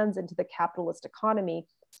Indigenous lands into the capitalist economy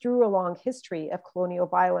through a long history of colonial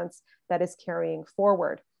violence that is carrying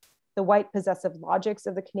forward. The white possessive logics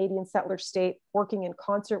of the Canadian settler state, working in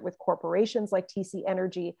concert with corporations like TC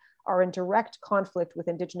Energy, are in direct conflict with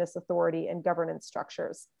Indigenous authority and governance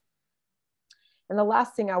structures. And the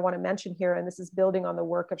last thing I want to mention here, and this is building on the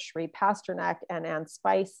work of Cherie Pasternak and Anne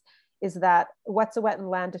Spice, is that Wet'suwet'en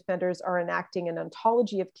land defenders are enacting an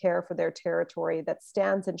ontology of care for their territory that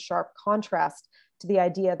stands in sharp contrast to the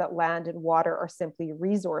idea that land and water are simply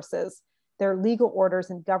resources. Their legal orders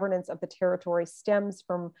and governance of the territory stems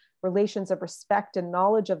from relations of respect and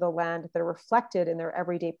knowledge of the land that are reflected in their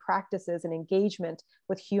everyday practices and engagement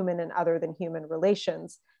with human and other than human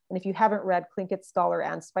relations. And if you haven't read Tlingit scholar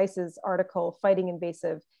Anne Spice's article, Fighting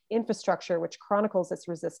Invasive Infrastructure, which chronicles this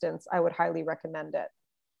resistance, I would highly recommend it.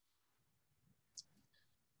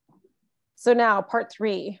 So now, part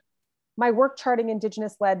 3. My work charting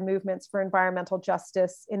Indigenous-led movements for environmental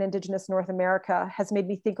justice in Indigenous North America has made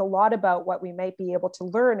me think a lot about what we might be able to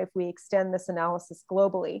learn if we extend this analysis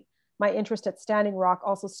globally. My interest at Standing Rock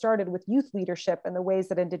also started with youth leadership and the ways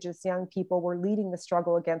that Indigenous young people were leading the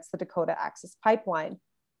struggle against the Dakota Access Pipeline.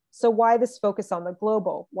 So why this focus on the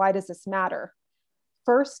global? Why does this matter?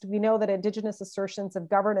 First, we know that Indigenous assertions of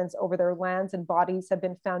governance over their lands and bodies have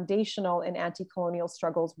been foundational in anti-colonial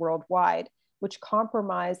struggles worldwide, which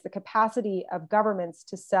compromise the capacity of governments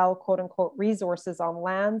to sell quote unquote resources on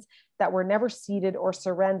lands that were never ceded or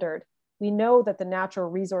surrendered. We know that the natural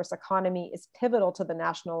resource economy is pivotal to the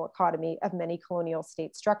national economy of many colonial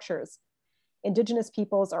state structures. Indigenous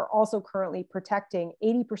peoples are also currently protecting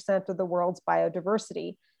 80% of the world's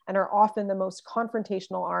biodiversity and are often the most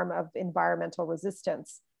confrontational arm of environmental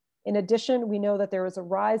resistance. In addition, we know that there is a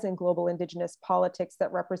rise in global Indigenous politics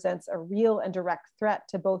that represents a real and direct threat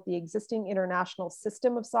to both the existing international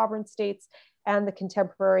system of sovereign states and the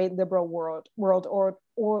contemporary liberal world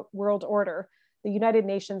order. The United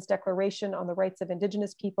Nations Declaration on the Rights of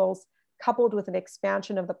Indigenous Peoples, coupled with an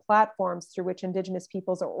expansion of the platforms through which Indigenous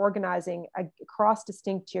peoples are organizing across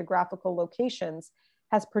distinct geographical locations,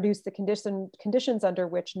 has produced the conditions under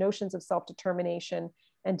which notions of self-determination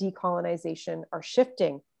and decolonization are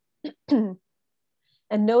shifting. And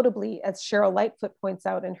notably, as Cheryl Lightfoot points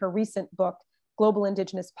out in her recent book, global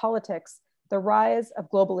Indigenous politics, the rise of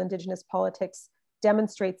global Indigenous politics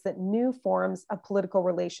demonstrates that new forms of political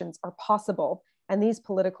relations are possible, and these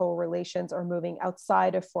political relations are moving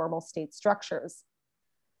outside of formal state structures.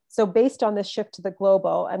 So based on this shift to the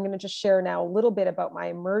global, I'm going to just share now a little bit about my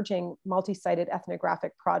emerging multi-sited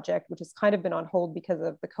ethnographic project, which has kind of been on hold because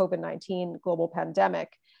of the COVID-19 global pandemic,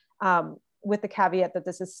 with the caveat that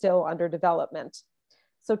this is still under development.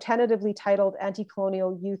 So tentatively titled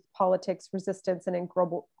Anti-Colonial Youth Politics, Resistance, and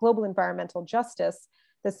Global Environmental Justice,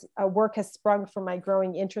 this work has sprung from my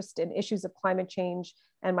growing interest in issues of climate change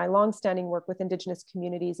and my longstanding work with Indigenous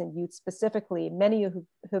communities and youth specifically, many of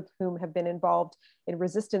whom have been involved in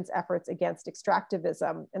resistance efforts against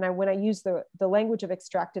extractivism. And when I use the language of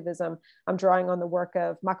extractivism, I'm drawing on the work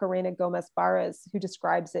of Macarena Gomez Barres, who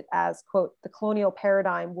describes it as, quote, the colonial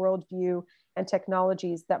paradigm, worldview, and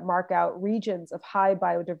technologies that mark out regions of high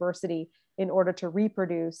biodiversity in order to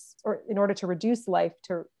reproduce, or in order to reduce life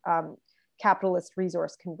to capitalist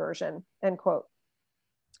resource conversion, end quote.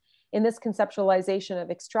 In this conceptualization of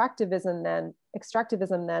extractivism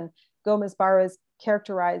then, Gomez Barres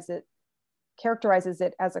characterizes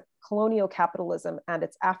it as a colonial capitalism and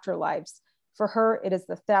its afterlives. For her, it is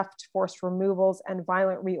the theft, forced removals, and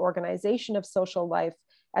violent reorganization of social life,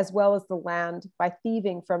 as well as the land, by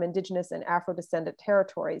thieving from Indigenous and Afro-descendant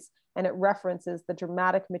territories, and it references the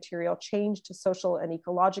dramatic material change to social and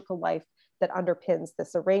ecological life that underpins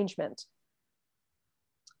this arrangement.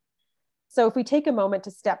 So if we take a moment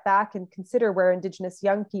to step back and consider where Indigenous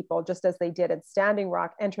young people, just as they did at Standing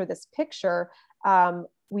Rock, enter this picture,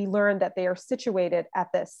 we learn that they are situated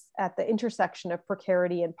at the intersection of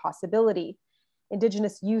precarity and possibility.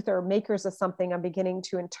 Indigenous youth are makers of something I'm beginning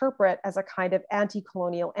to interpret as a kind of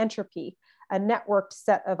anti-colonial entropy, a networked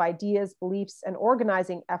set of ideas, beliefs, and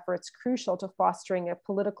organizing efforts crucial to fostering a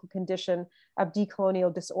political condition of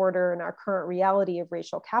decolonial disorder in our current reality of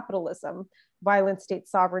racial capitalism, violent state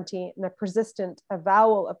sovereignty, and a persistent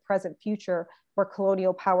avowal of present future where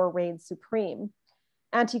colonial power reigns supreme.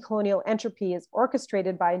 Anti-colonial entropy is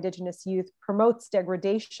orchestrated by Indigenous youth, promotes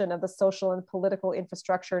degradation of the social and political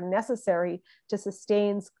infrastructure necessary to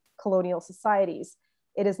sustain colonial societies.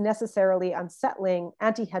 It is necessarily unsettling,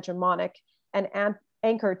 anti-hegemonic, and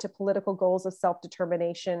anchored to political goals of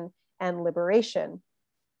self-determination and liberation.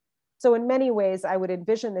 So in many ways, I would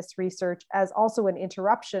envision this research as also an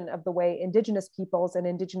interruption of the way Indigenous peoples and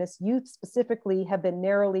Indigenous youth specifically have been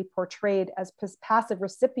narrowly portrayed as passive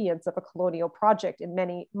recipients of a colonial project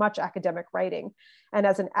in much academic writing, and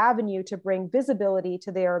as an avenue to bring visibility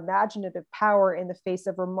to their imaginative power in the face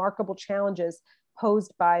of remarkable challenges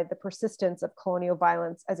posed by the persistence of colonial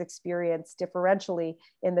violence as experienced differentially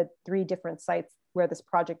in the 3 different sites where this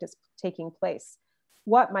project is taking place.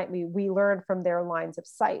 What might we learn from their lines of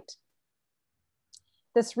sight?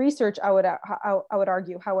 This research, I would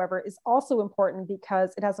argue, however, is also important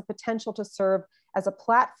because it has a potential to serve as a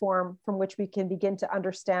platform from which we can begin to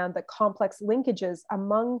understand the complex linkages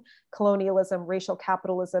among colonialism, racial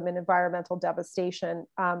capitalism, and environmental devastation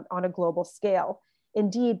on a global scale.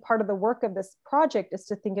 Indeed, part of the work of this project is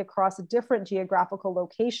to think across different geographical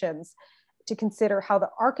locations to consider how the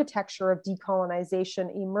architecture of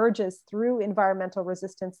decolonization emerges through environmental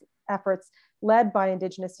resistance efforts led by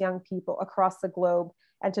Indigenous young people across the globe,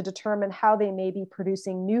 and to determine how they may be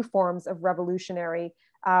producing new forms of revolutionary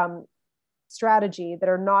strategy that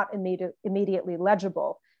are not immediately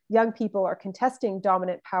legible. Young people are contesting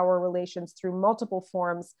dominant power relations through multiple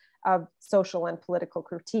forms of social and political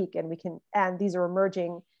critique, and these are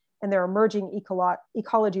emerging, and there are emerging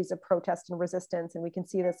ecologies of protest and resistance. And we can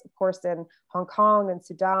see this, of course, in Hong Kong and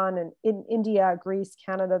Sudan and in India, Greece,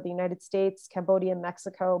 Canada, the United States, Cambodia,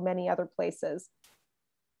 Mexico, many other places.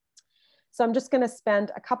 So I'm just going to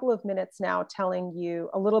spend a couple of minutes now telling you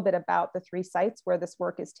a little bit about the 3 sites where this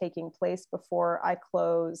work is taking place before I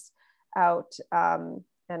close out. And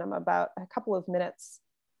I'm about a couple of minutes,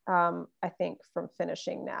 I think, from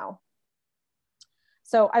finishing now.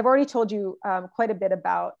 So I've already told you quite a bit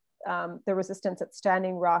about the resistance at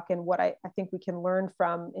Standing Rock and what I think we can learn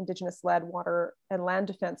from Indigenous-led water and land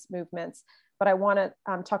defense movements. But I want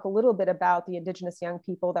to talk a little bit about the Indigenous young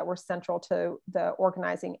people that were central to the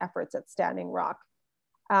organizing efforts at Standing Rock.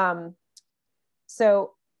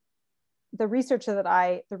 So the research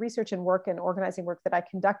and work and organizing work that I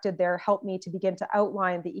conducted there helped me to begin to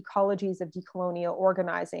outline the ecologies of decolonial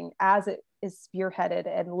organizing as it is spearheaded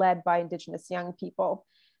and led by Indigenous young people.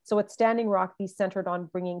 So at Standing Rock, these centered on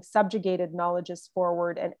bringing subjugated knowledges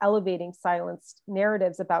forward and elevating silenced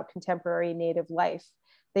narratives about contemporary Native life.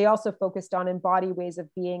 They also focused on embodied ways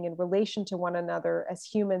of being in relation to one another as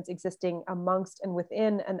humans existing amongst and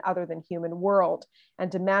within an other than human world, and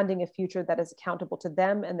demanding a future that is accountable to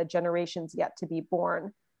them and the generations yet to be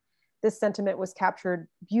born. This sentiment was captured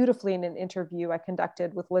beautifully in an interview I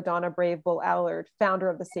conducted with LaDonna Brave Bull Allard, founder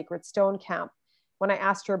of the Sacred Stone Camp. When I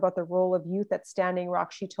asked her about the role of youth at Standing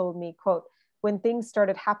Rock, she told me, quote, "When things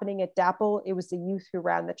started happening at DAPL, it was the youth who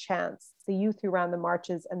ran the chants, the youth who ran the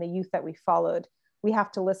marches, and the youth that we followed. We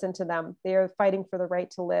have to listen to them. They are fighting for the right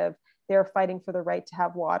to live. They are fighting for the right to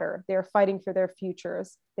have water. They are fighting for their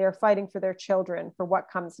futures. They are fighting for their children, for what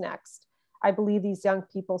comes next. I believe these young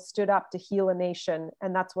people stood up to heal a nation,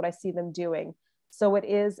 and that's what I see them doing. So it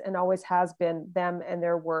is and always has been them and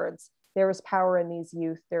their words. There is power in these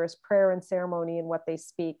youth. There is prayer and ceremony in what they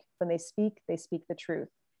speak. When they speak the truth."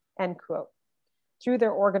 End quote. Through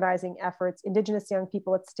their organizing efforts, Indigenous young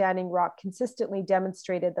people at Standing Rock consistently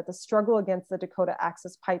demonstrated that the struggle against the Dakota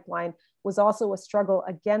Access Pipeline was also a struggle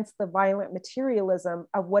against the violent materialism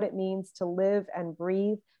of what it means to live and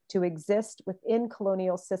breathe, to exist within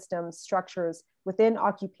colonial systems, structures, within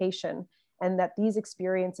occupation, and that these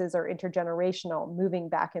experiences are intergenerational, moving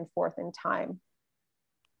back and forth in time.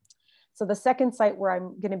 So the second site where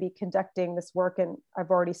I'm going to be conducting this work, and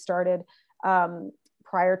I've already started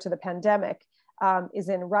prior to the pandemic, is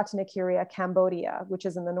in Ratanakiria, Cambodia, which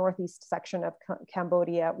is in the northeast section of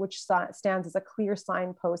Cambodia, which stands as a clear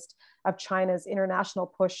signpost of China's international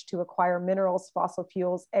push to acquire minerals, fossil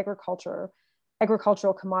fuels,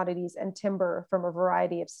 agricultural commodities, and timber from a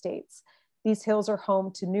variety of states. These hills are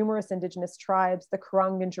home to numerous indigenous tribes. The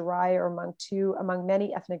Kurung and Jarai are among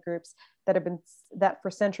many ethnic groups that for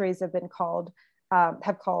centuries have called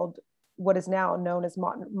what is now known as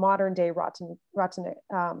modern day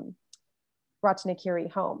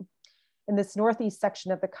Ratanakiri home. In this northeast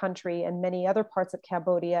section of the country and many other parts of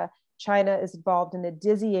Cambodia, China is involved in a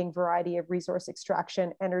dizzying variety of resource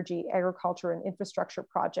extraction, energy, agriculture, and infrastructure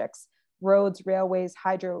projects, roads, railways,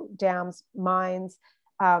 hydro dams, mines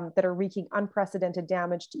that are wreaking unprecedented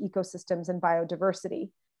damage to ecosystems and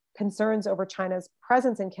biodiversity. Concerns over China's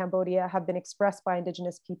presence in Cambodia have been expressed by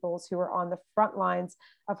Indigenous peoples who are on the front lines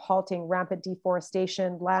of halting rampant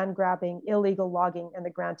deforestation, land grabbing, illegal logging, and the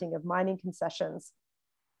granting of mining concessions.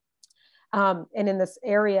 And in this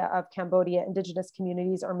area of Cambodia, Indigenous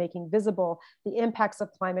communities are making visible the impacts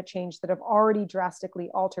of climate change that have already drastically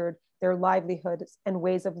altered their livelihoods and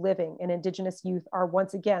ways of living, and Indigenous youth are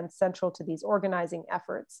once again central to these organizing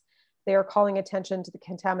efforts. They are calling attention to the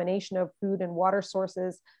contamination of food and water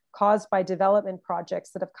sources caused by development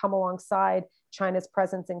projects that have come alongside China's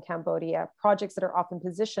presence in Cambodia, projects that are often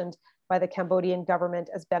positioned by the Cambodian government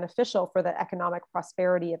as beneficial for the economic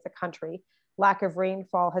prosperity of the country. Lack of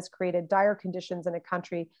rainfall has created dire conditions in a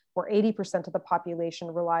country where 80% of the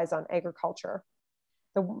population relies on agriculture.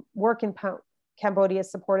 The work in Cambodia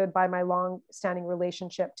is supported by my long-standing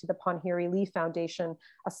relationship to the Ponhiri Lee Foundation,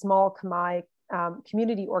 a small Khmer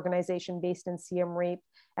community organization based in Siem Reap,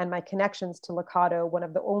 and my connections to Lakado, one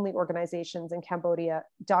of the only organizations in Cambodia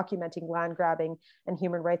documenting land grabbing and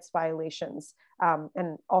human rights violations,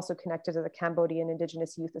 and also connected to the Cambodian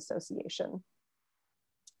Indigenous Youth Association.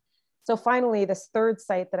 So finally, this third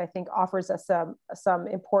site that I think offers us some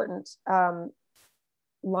important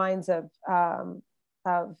lines of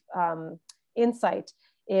insight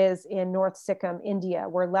is in North Sikkim, India,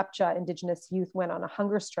 where Lepcha Indigenous youth went on a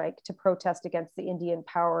hunger strike to protest against the Indian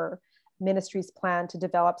Power Ministry's plan to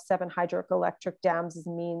develop 7 hydroelectric dams as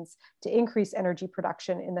a means to increase energy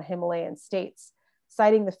production in the Himalayan states.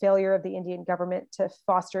 Citing the failure of the Indian government to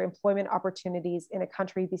foster employment opportunities in a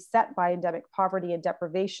country beset by endemic poverty and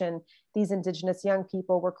deprivation, these Indigenous young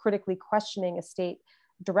people were critically questioning a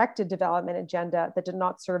state-directed development agenda that did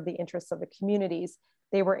not serve the interests of the communities.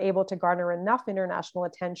 They were able to garner enough international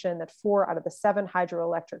attention that 4 out of the 7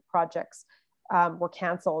 hydroelectric projects were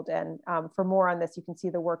canceled. And for more on this, you can see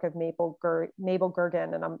the work of Mabel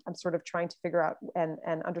Gergen, and I'm sort of trying to figure out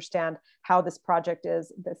and understand how this project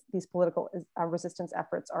is, these political resistance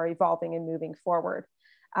efforts are evolving and moving forward.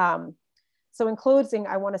 So in closing,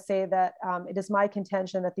 I want to say that it is my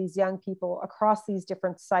contention that these young people across these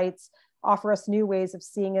different sites offer us new ways of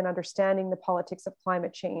seeing and understanding the politics of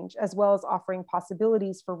climate change, as well as offering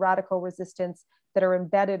possibilities for radical resistance that are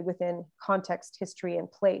embedded within context, history,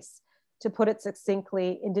 and place. To put it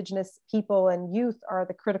succinctly, Indigenous people and youth are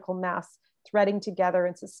the critical mass threading together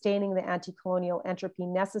and sustaining the anti-colonial entropy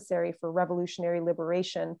necessary for revolutionary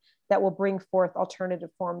liberation that will bring forth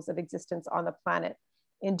alternative forms of existence on the planet.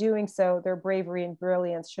 In doing so, their bravery and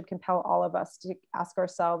brilliance should compel all of us to ask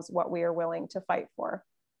ourselves what we are willing to fight for.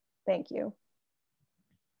 Thank you.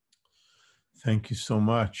 Thank you so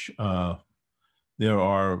much. There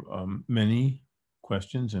are many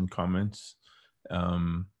questions and comments,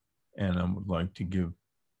 and I would like to give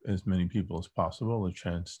as many people as possible a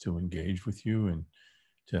chance to engage with you and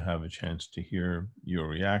to have a chance to hear your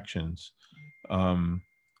reactions. I'm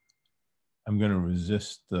going to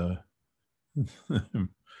resist the the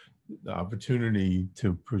opportunity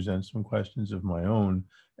to present some questions of my own,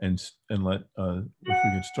 and let if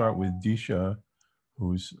we could start with Disha,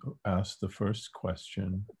 who's asked the first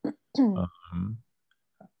question.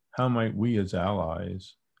 How might we as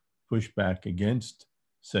allies push back against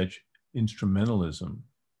such instrumentalism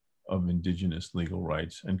of Indigenous legal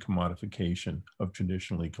rights and commodification of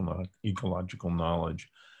traditional ecological knowledge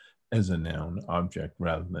as a noun object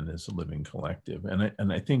rather than as a living collective?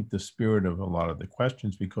 And I think the spirit of a lot of the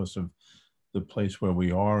questions, because of the place where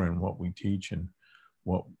we are and what we teach and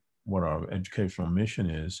what our educational mission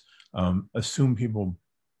is, assume people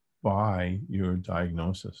buy your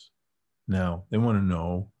diagnosis. Now, they want to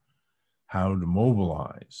know how to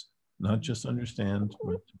mobilize, not just understand,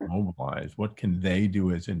 but to mobilize. What can they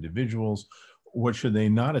do as individuals? What should they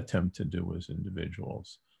not attempt to do as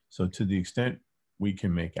individuals? So to the extent we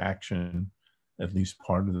can make action at least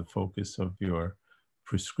part of the focus of your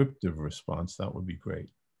prescriptive response, that would be great.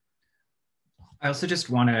 I also just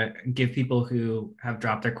want to give people who have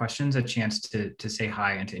dropped their questions a chance to say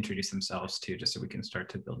hi and to introduce themselves too, just so we can start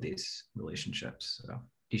to build these relationships. So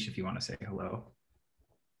Disha, if you want to say hello.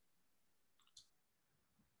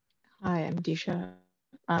 Hi, I'm Disha.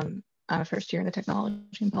 I'm a first year in the Technology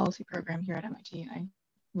and Policy program here at MIT. I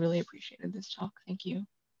really appreciated this talk. Thank you.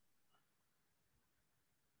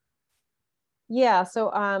 Yeah, so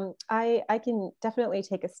I can definitely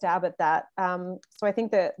take a stab at that. So I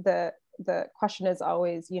think that the question is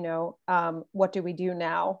always, you know, what do we do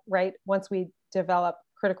now, right? Once we develop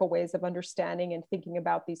critical ways of understanding and thinking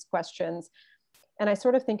about these questions. And I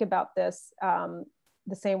sort of think about this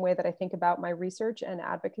the same way that I think about my research and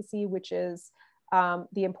advocacy, which is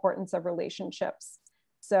the importance of relationships.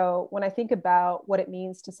 So when I think about what it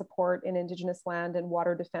means to support an Indigenous land and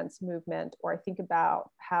water defense movement, or I think about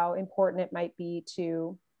how important it might be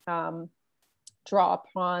to draw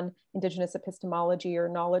upon Indigenous epistemology or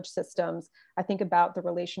knowledge systems, I think about the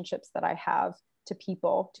relationships that I have to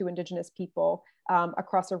people, to Indigenous people,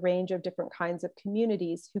 across a range of different kinds of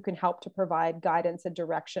communities who can help to provide guidance and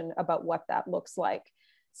direction about what that looks like.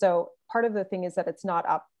 So part of the thing is that it's not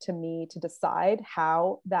up to me to decide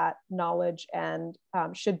how that knowledge and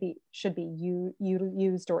should be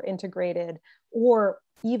used or integrated, or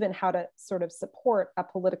even how to sort of support a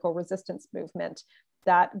political resistance movement.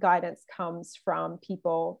 That guidance comes from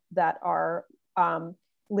people that are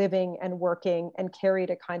living and working and carried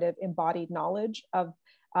a kind of embodied knowledge of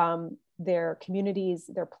their communities,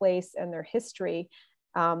 their place, and their history.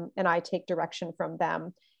 And I take direction from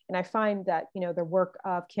them. And I find that, you know, the work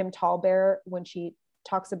of Kim Tallbear, when she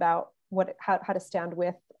talks about how to stand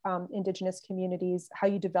with Indigenous communities, how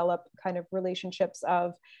you develop kind of relationships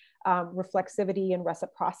of reflexivity and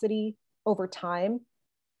reciprocity over time.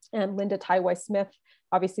 And Linda Tywai-Smith,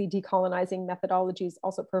 obviously Decolonizing Methodologies,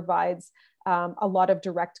 also provides a lot of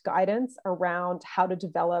direct guidance around how to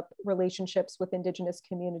develop relationships with Indigenous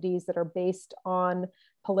communities that are based on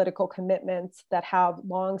political commitments that have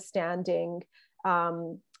long-standing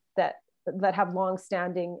that have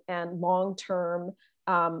long-standing and long-term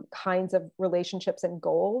kinds of relationships and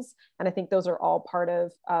goals. And I think those are all part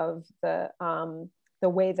of the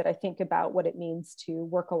way that I think about what it means to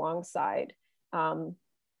work alongside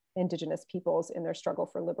Indigenous peoples in their struggle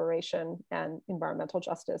for liberation, and environmental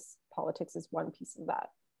justice politics is one piece of that.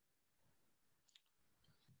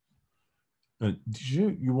 Did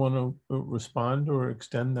you want to respond or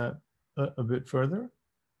extend that a bit further?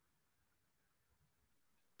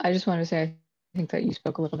 I just wanted to say, I think that you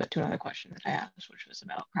spoke a little bit to another question that I asked, which was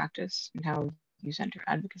about practice and how you center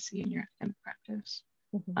advocacy in your academic practice.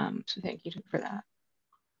 So thank you for that.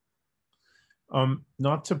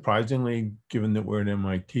 Not surprisingly, given that we're at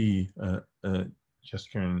MIT,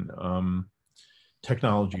 Jaskiran,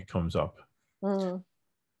 technology comes up.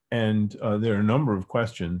 And there are a number of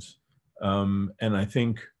questions. And I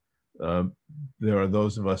think there are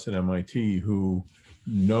those of us at MIT who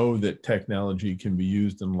know that technology can be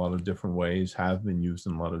used in a lot of different ways, have been used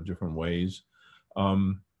in a lot of different ways.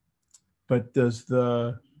 But does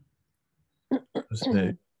the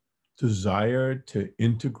desire to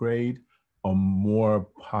integrate a more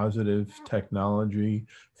positive technology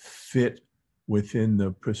fit within the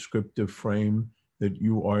prescriptive frame that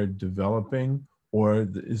you are developing? Or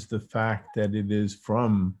is the fact that it is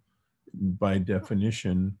from, by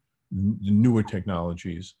definition, the newer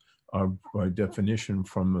technologies are by definition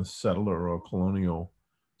from a settler or colonial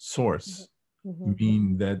source?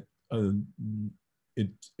 mean that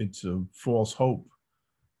it's a false hope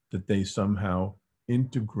that they somehow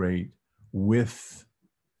integrate with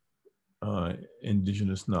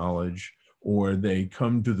Indigenous knowledge, or they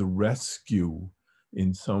come to the rescue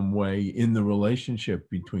in some way in the relationship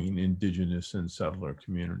between Indigenous and settler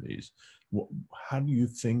communities. How do you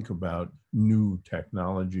think about new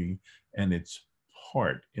technology and its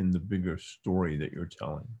part in the bigger story that you're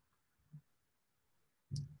telling?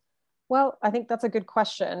 Well, I think that's a good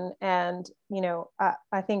question. And,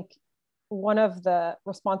 I think one of the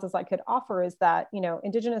responses I could offer is that,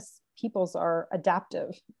 Indigenous peoples are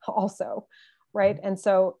adaptive also, right? And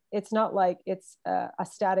so it's not like it's a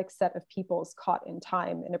static set of peoples caught in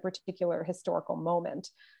time in a particular historical moment.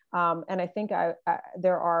 And I think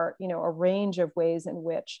there are, a range of ways in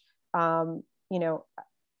which,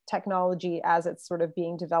 technology as it's sort of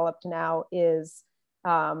being developed now is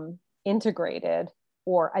integrated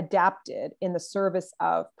or adapted in the service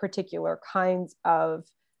of particular kinds of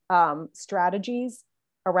strategies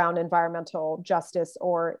around environmental justice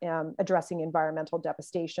or addressing environmental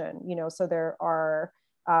devastation. So there are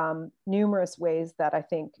numerous ways that I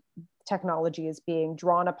think technology is being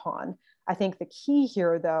drawn upon. I think the key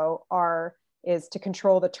here, though, is to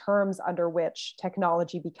control the terms under which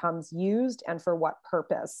technology becomes used and for what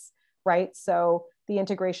purpose, right? So the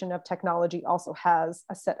integration of technology also has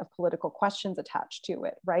a set of political questions attached to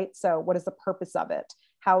it, right? So what is the purpose of it?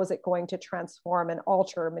 How is it going to transform and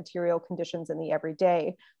alter material conditions in the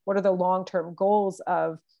everyday? What are the long-term goals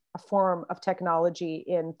of a form of technology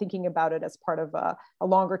in thinking about it as part of a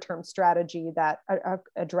longer-term strategy that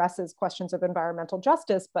addresses questions of environmental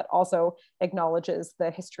justice, but also acknowledges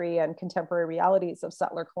the history and contemporary realities of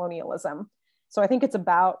settler colonialism? So I think it's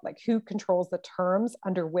about who controls the terms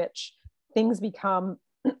under which things become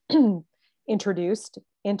introduced,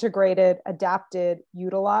 integrated, adapted,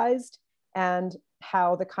 utilized, and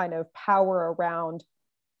how the kind of power around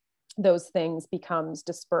those things becomes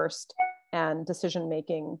dispersed and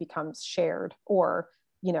decision-making becomes shared, or,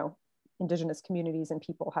 Indigenous communities and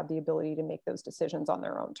people have the ability to make those decisions on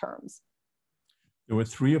their own terms. There were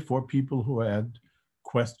 3 or 4 people who had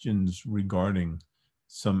questions regarding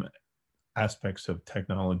some aspects of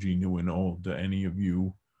technology, new and old. Do any of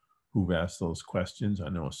you who've asked those questions? I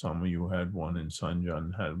know some of you had one and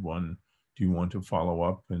Sanjan had one. Do you want to follow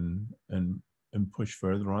up and push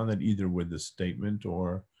further on that, either with a statement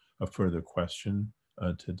or a further question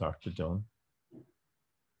to Dr. Dhillon?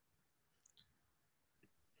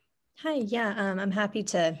 Hi, yeah, I'm happy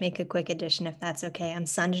to make a quick addition if that's okay. I'm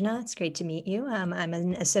Sanjana, it's great to meet you. I'm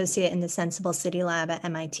an associate in the Sensible City Lab at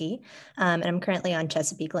MIT, and I'm currently on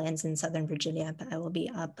Chesapeake lands in Southern Virginia, but I will be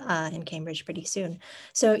up in Cambridge pretty soon.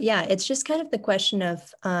 So yeah, it's just kind of the question of,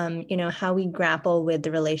 how we grapple with the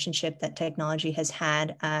relationship that technology has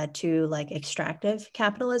had to extractive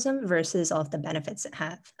capitalism versus all of the benefits it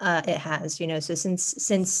has, so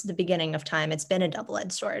since the beginning of time, it's been a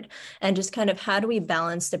double-edged sword, and just kind of how do we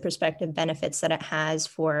balance the perspective benefits that it has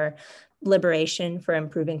for liberation, for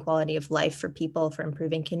improving quality of life for people, for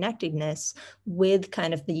improving connectedness, with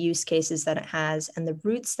kind of the use cases that it has and the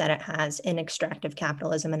roots that it has in extractive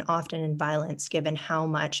capitalism and often in violence, given how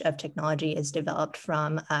much of technology is developed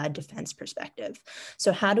from a defense perspective.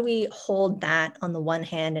 So how do we hold that on the one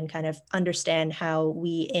hand and kind of understand how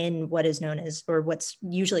we, in what is known as, or what's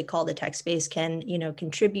usually called the tech space, can,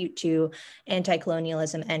 contribute to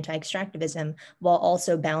anti-colonialism, anti-extractivism, while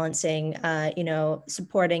also balancing,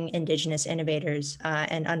 supporting Indigenous innovators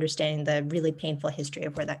and understanding the really painful history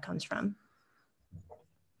of where that comes from?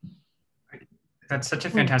 That's such a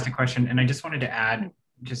fantastic question. And I just wanted to add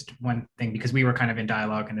just one thing, because we were kind of in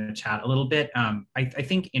dialogue in the chat a little bit. I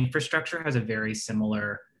think infrastructure has a very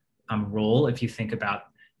similar role if you think about,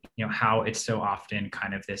 how it's so often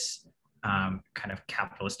kind of this kind of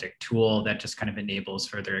capitalistic tool that just kind of enables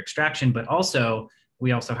further extraction. But also,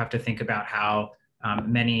 we also have to think about how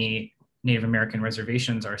many Native American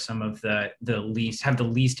reservations are some of the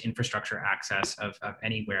least infrastructure access of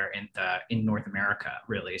anywhere in North America,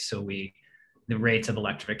 really. So the rates of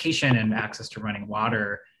electrification and access to running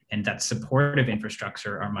water and that supportive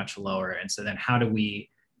infrastructure are much lower. And so then how do we,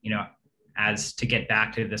 as to get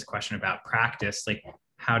back to this question about practice,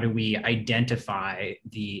 how do we identify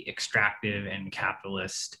the extractive and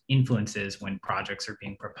capitalist influences when projects are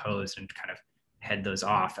being proposed and kind of head those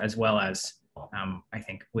off, as well as I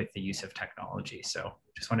think with the use of technology. So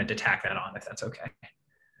just wanted to tack that on, if that's okay.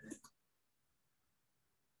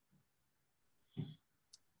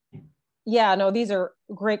 Yeah, no, these are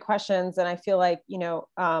great questions. And I feel like,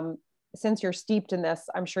 since you're steeped in this,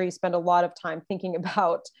 I'm sure you spend a lot of time thinking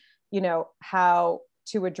about, how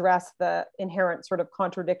to address the inherent sort of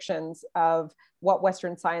contradictions of what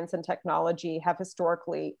Western science and technology have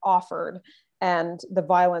historically offered, and the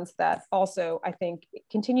violence that also, I think,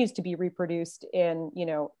 continues to be reproduced in, you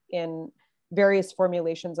know, in various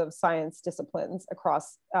formulations of science disciplines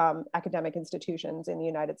across academic institutions in the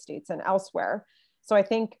United States and elsewhere. So I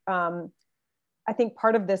think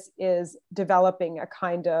part of this is developing a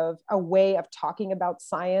kind of a way of talking about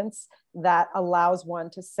science that allows one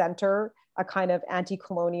to center a kind of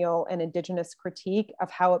anti-colonial and indigenous critique of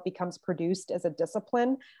how it becomes produced as a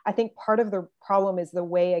discipline. I think part of the problem is the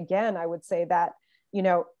way, again, I would say that, you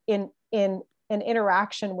know, in an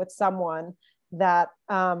interaction with someone that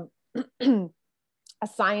a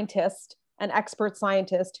scientist, an expert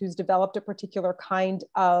scientist who's developed a particular kind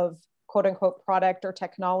of quote unquote product or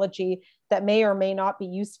technology that may or may not be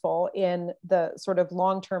useful in the sort of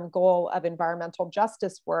long-term goal of environmental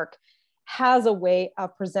justice work, has a way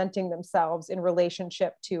of presenting themselves in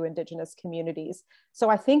relationship to Indigenous communities. So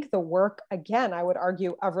I think the work, again, I would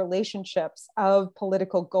argue, of relationships, of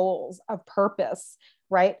political goals, of purpose,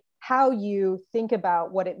 right? How you think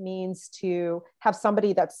about what it means to have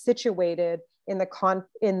somebody that's situated in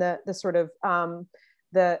the sort of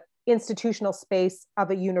the institutional space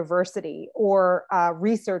of a university or a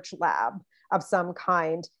research lab of some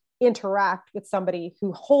kind interact with somebody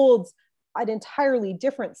who holds an entirely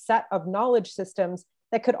different set of knowledge systems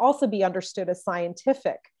that could also be understood as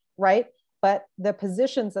scientific, right? But the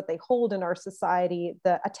positions that they hold in our society,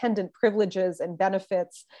 the attendant privileges and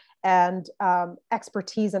benefits and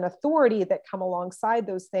expertise and authority that come alongside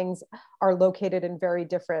those things are located in very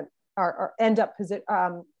different, are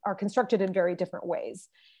constructed in very different ways.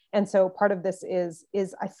 And so part of this is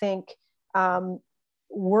I think,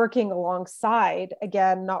 working alongside,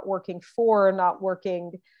 again, not working for,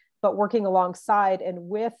 but working alongside and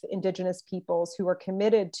with Indigenous peoples who are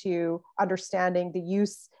committed to understanding the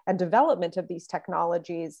use and development of these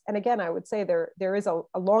technologies. And again, I would say there is a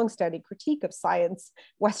longstanding critique of science,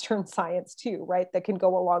 Western science too, right? That can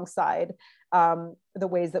go alongside the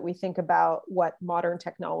ways that we think about what modern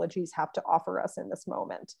technologies have to offer us in this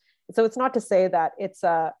moment. So it's not to say that it's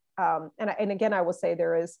and again, I will say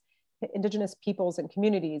there is Indigenous peoples and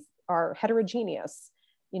communities are heterogeneous,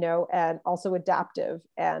 you know, and also adaptive.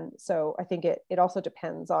 And so I think it also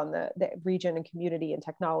depends on the region and community and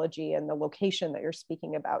technology and the location that you're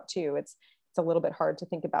speaking about too. It's a little bit hard to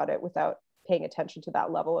think about it without paying attention to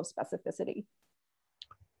that level of specificity.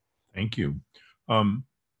 Thank you.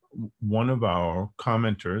 One of our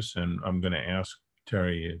commenters, and I'm going to ask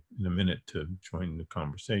Terry in a minute to join the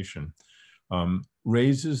conversation,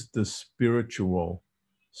 raises the spiritual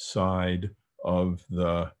side of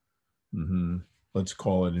the, let's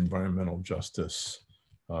call it environmental justice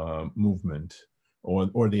movement,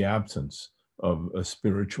 or the absence of a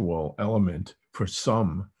spiritual element for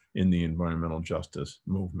some in the environmental justice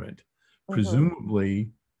movement.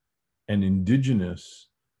 Presumably an Indigenous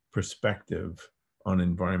perspective on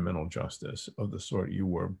environmental justice of the sort you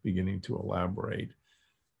were beginning to elaborate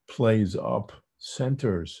plays up,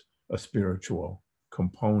 centers a spiritual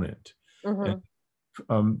component. And,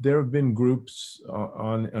 there have been groups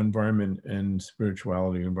on environment and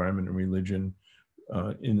spirituality, environment and religion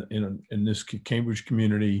in this Cambridge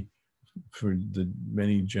community for the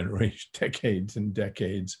many decades and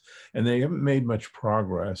decades, and they haven't made much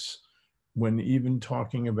progress when even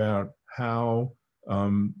talking about how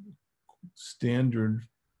standard,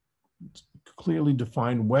 clearly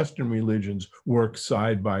defined Western religions work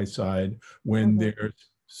side by side when their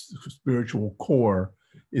spiritual core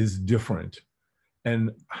is different.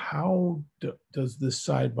 And how does this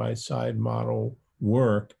side-by-side model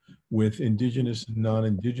work with Indigenous and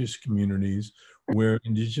non-Indigenous communities, where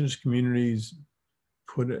Indigenous communities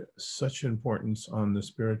put such importance on the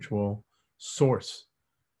spiritual source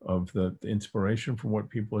of the inspiration for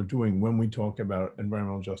what people are doing when we talk about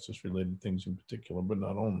environmental justice related things in particular, but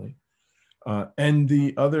not only, and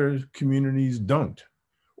the other communities don't,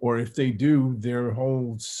 or if they do, their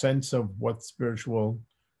whole sense of what spiritual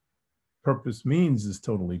purpose means is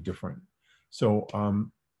totally different. So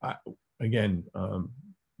again,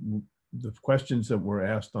 the questions that were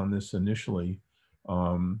asked on this initially,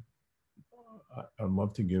 I'd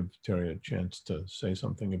love to give Terry a chance to say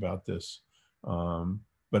something about this,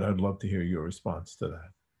 but I'd love to hear your response to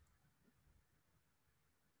that.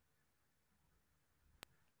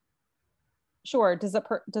 Sure. Does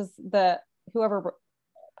whoever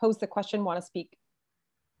posed the question want to speak?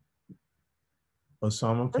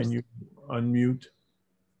 Osama, can you unmute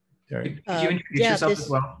Terry? Could you introduce yourself as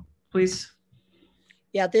well, please?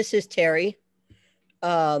 Yeah, this is Terry.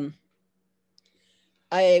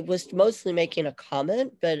 I was mostly making a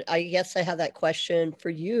comment, but I guess I have that question for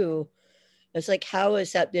you. It's like, how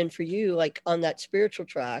has that been for you, like on that spiritual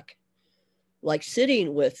track, like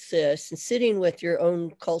sitting with this and sitting with your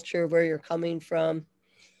own culture, where you're coming from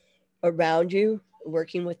around you,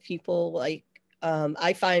 working with people? Like,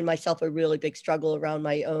 I find myself a really big struggle around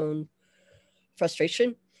my own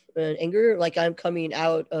frustration and anger. Like, I'm coming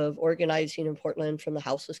out of organizing in Portland from the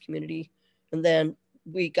houseless community. And then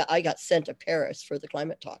I got sent to Paris for the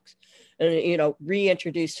climate talks, and, you know,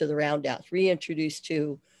 reintroduced to the round dance, reintroduced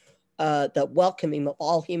to the welcoming of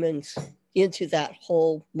all humans into that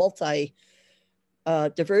whole multi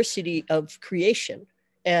diversity of creation.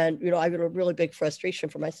 And, you know, I have a really big frustration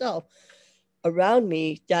for myself around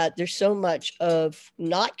me that there's so much of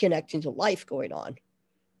not connecting to life going on.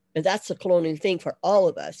 And that's a colonial thing for all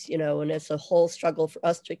of us, you know, and it's a whole struggle for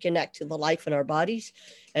us to connect to the life in our bodies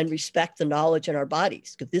and respect the knowledge in our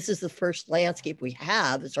bodies, because this is the first landscape we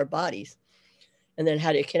have, is our bodies. And then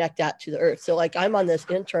how to connect that to the earth. So like, I'm on this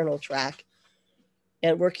internal track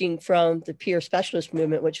and working from the peer specialist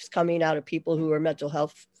movement, which is coming out of people who are mental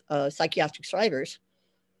health, psychiatric survivors.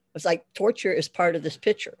 It's like, torture is part of this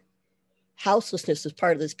picture. Houselessness is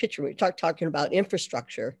part of this picture. We talking about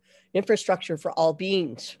infrastructure for all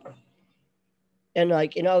beings. And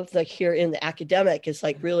like, you know, like here in the academic, it's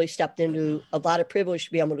like really stepped into a lot of privilege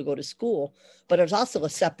to be able to go to school, but there's also a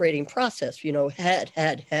separating process, you know, head,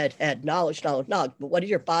 knowledge. But what does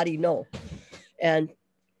your body know? And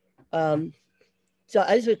so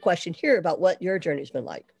I have a question here about what your journey's been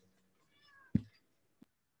like.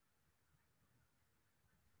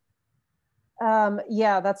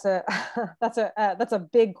 Yeah, that's a that's a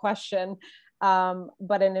big question,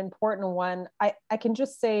 but an important one. I can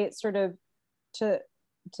just say, sort of, to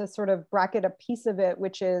sort of bracket a piece of it,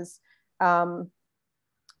 which is the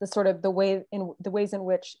sort of the ways in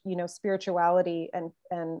which, you know, spirituality and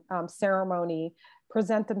ceremony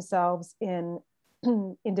present themselves in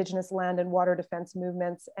Indigenous land and water defense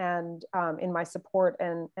movements, and in my support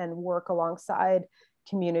and work alongside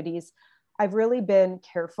communities. I've really been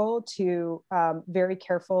careful to, very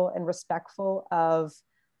careful and respectful of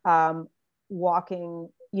walking,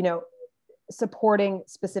 you know, supporting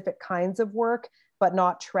specific kinds of work, but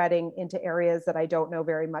not treading into areas that I don't know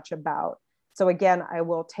very much about. So again, I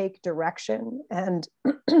will take direction and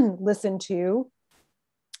listen to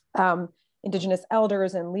Indigenous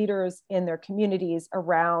elders and leaders in their communities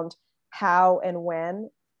around how and when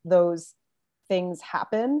those things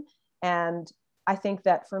happen. And I think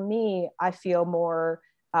that for me, I feel more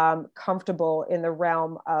comfortable in the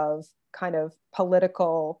realm of kind of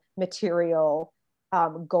political, material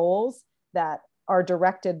goals that are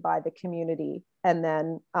directed by the community. And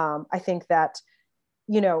then I think that,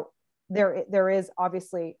 you know, there is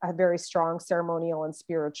obviously a very strong ceremonial and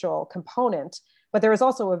spiritual component, but there is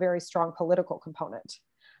also a very strong political component,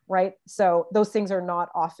 right? So those things are not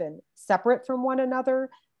often separate from one another,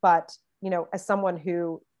 but, you know, as someone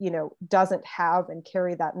who, you know, doesn't have and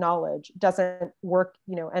carry that knowledge, doesn't work,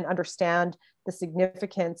 you know, and understand the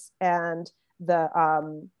significance and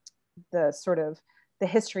the sort of the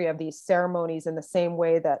history of these ceremonies in the same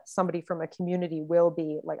way that somebody from a community will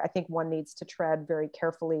be, like, I think one needs to tread very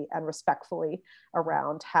carefully and respectfully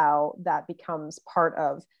around how that becomes part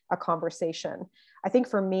of a conversation. I think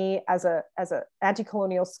for me, as a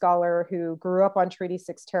anti-colonial scholar who grew up on Treaty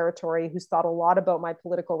Six territory, who's thought a lot about my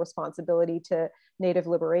political responsibility to Native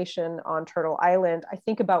liberation on Turtle Island, I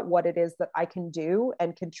think about what it is that I can do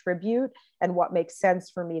and contribute, and what makes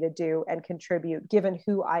sense for me to do and contribute given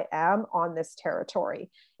who I am on this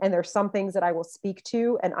territory. And there's some things that I will speak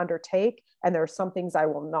to and undertake, and there are some things I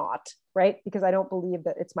will not, right? Because I don't believe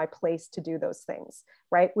that it's my place to do those things,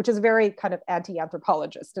 right? Which is very kind of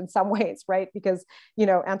anti-anthropologist in some ways, right? Because, you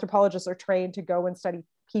know, anthropologists are trained to go and study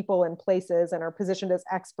people and places and are positioned as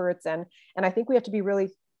experts. And I think we have to be really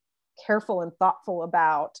careful and thoughtful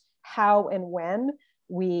about how and when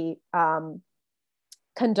we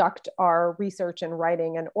conduct our research and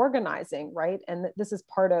writing and organizing, right? And this is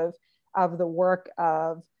part of the work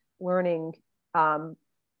of learning,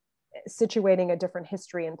 situating a different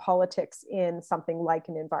history and politics in something like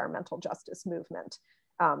an environmental justice movement.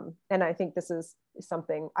 And I think this is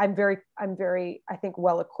something I'm very, I think,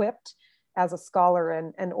 well equipped as a scholar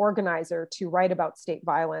and organizer to write about state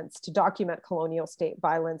violence, to document colonial state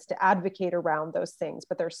violence, to advocate around those things.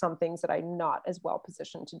 But there's some things that I'm not as well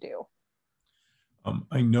positioned to do.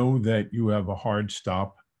 I know that you have a hard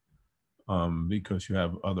stop because you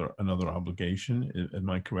have another obligation. Am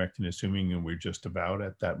I correct in assuming that we're just about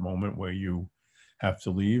at that moment where you have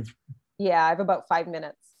to leave? Yeah, I have about 5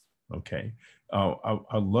 minutes. Okay.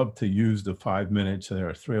 I'd love to use the 5 minutes. There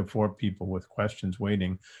are 3 or 4 people with questions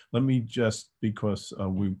waiting. Let me just, because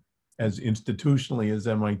we, as institutionally as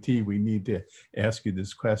MIT, we need to ask you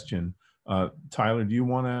this question. Tyler, do you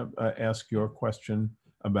want to ask your question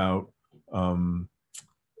about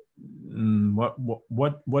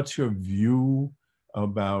what's your view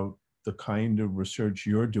about the kind of research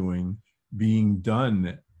you're doing being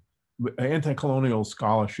done, anti-colonial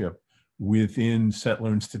scholarship within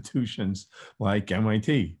settler institutions like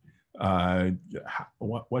MIT?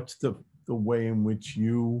 What's the way in which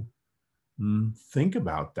you think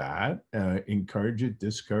about that, encourage it,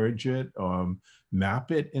 discourage it,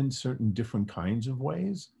 map it in certain different kinds of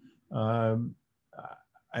ways? And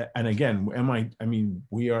again,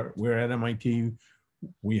 we're at MIT,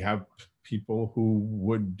 we have people who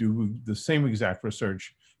would do the same exact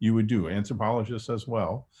research you would do, anthropologists as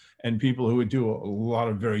well, and people who would do a lot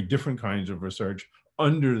of very different kinds of research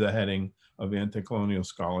under the heading of anti-colonial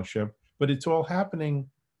scholarship, but it's all happening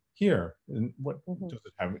here. And what does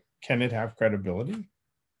it have? Can it have credibility?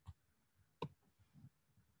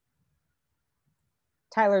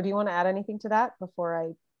 Tyler, do you want to add anything to that before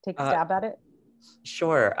I take a stab at it?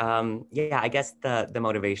 Sure. Yeah, I guess the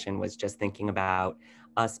motivation was just thinking about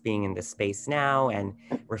us being in this space now and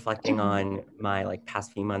reflecting on my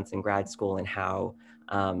past few months in grad school and how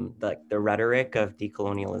the rhetoric of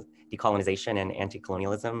decolonization and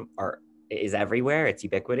anti-colonialism is everywhere. It's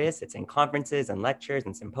ubiquitous. It's in conferences and lectures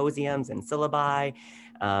and symposiums and syllabi.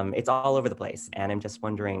 It's all over the place. And I'm just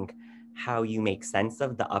wondering how you make sense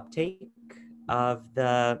of the uptake of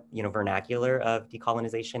the vernacular of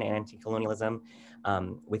decolonization and anti-colonialism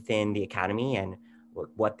within the academy, and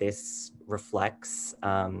what this reflects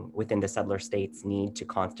within the settler state's need to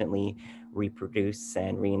constantly reproduce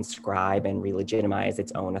and reinscribe and relegitimize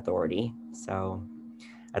its own authority. So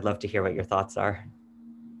I'd love to hear what your thoughts are.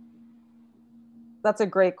 That's a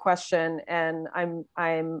great question, and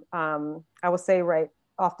I will say right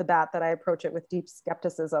off the bat that I approach it with deep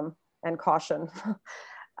skepticism and caution.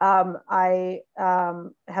 I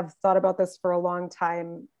have thought about this for a long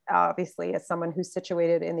time, obviously, as someone who's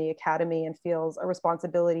situated in the academy and feels a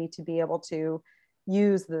responsibility to be able to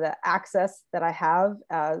use the access that I have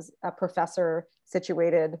as a professor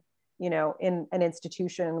situated, in an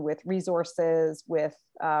institution with resources, with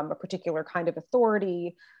a particular kind of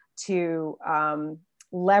authority, to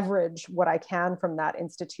leverage what I can from that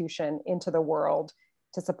institution into the world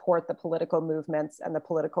to support the political movements and the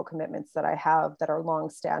political commitments that I have that are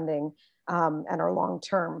longstanding and are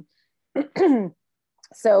long-term.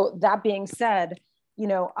 So that being said,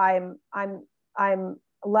 I'm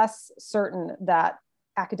less certain that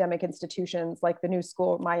academic institutions like the New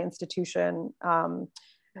School, my institution,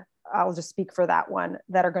 I'll just speak for that one,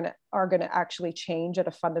 that are gonna actually change at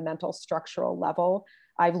a fundamental structural level.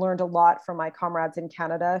 I've learned a lot from my comrades in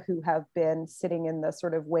Canada who have been sitting in the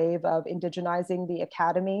sort of wave of indigenizing the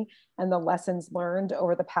academy, and the lessons learned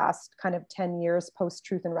over the past kind of 10 years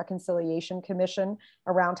post-Truth and Reconciliation Commission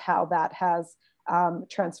around how that has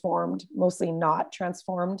transformed, mostly not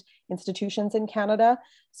transformed, institutions in Canada.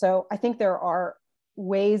 So I think there are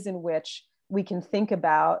ways in which we can think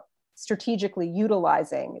about strategically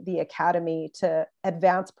utilizing the academy to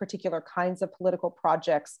advance particular kinds of political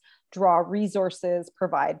projects, draw resources,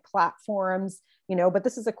 provide platforms, but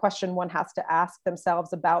this is a question one has to ask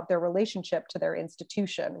themselves about their relationship to their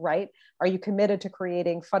institution, right? Are you committed to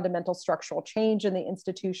creating fundamental structural change in the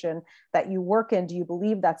institution that you work in? Do you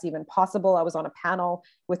believe that's even possible? I was on a panel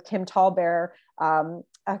with Kim Tallbear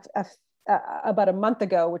about a month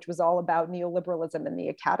ago, which was all about neoliberalism in the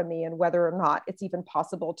academy and whether or not it's even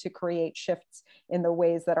possible to create shifts in the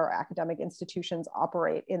ways that our academic institutions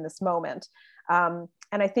operate in this moment.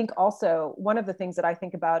 And I think also one of the things that I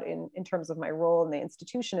think about in terms of my role in the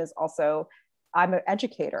institution is also, I'm an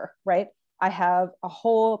educator, right? I have a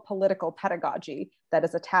whole political pedagogy that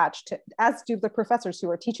is attached to, as do the professors who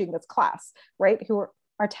are teaching this class, right? Who are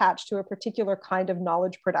attached to a particular kind of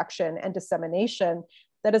knowledge production and dissemination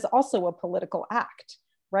that is also a political act,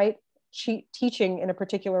 right? Teaching in a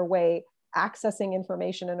particular way, accessing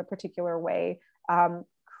information in a particular way,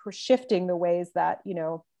 shifting the ways that,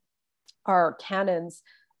 our canons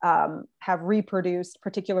have reproduced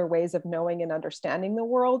particular ways of knowing and understanding the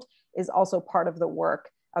world is also part of the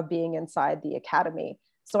work of being inside the academy.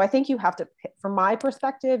 So I think you have to, from my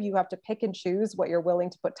perspective, you have to pick and choose what you're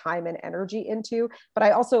willing to put time and energy into. But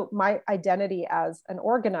I also, my identity as an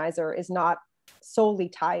organizer is not solely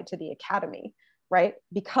tied to the academy, right?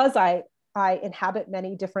 Because I inhabit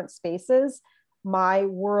many different spaces, my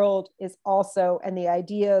world is also, and the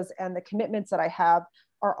ideas and the commitments that I have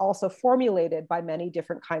are also formulated by many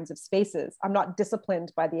different kinds of spaces. I'm not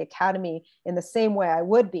disciplined by the academy in the same way I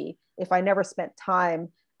would be if I never spent time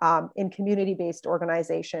in community-based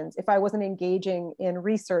organizations, if I wasn't engaging in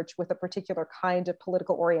research with a particular kind of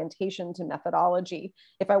political orientation to methodology,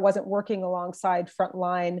 if I wasn't working alongside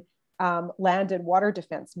frontline land and water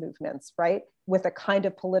defense movements, right? With a kind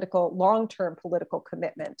of political, long-term political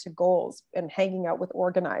commitment to goals and hanging out with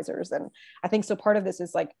organizers. And I think so part of this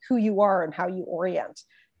is like who you are and how you orient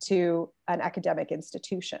to an academic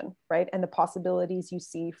institution, right? And the possibilities you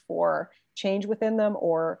see for change within them,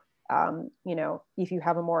 or you know, if you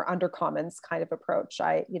have a more undercommons kind of approach,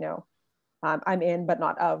 I'm in, but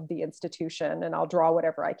not of the institution, and I'll draw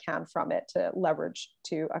whatever I can from it to leverage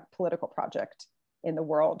to a political project in the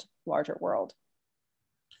world, larger world.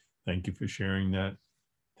 Thank you for sharing that.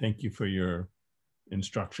 Thank you for your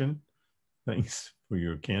instruction. Thanks for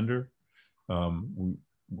your candor.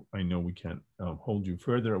 I know we can't hold you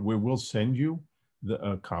further. We will send you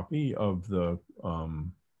a copy of the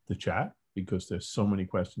chat, because there's so many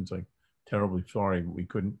questions. I'm terribly sorry we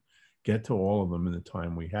couldn't get to all of them in the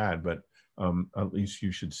time we had, but at least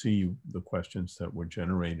you should see the questions that were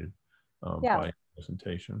generated by the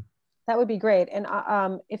presentation. That would be great. And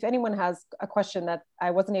if anyone has a question that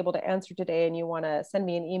I wasn't able to answer today and you want to send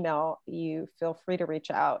me an email, you feel free to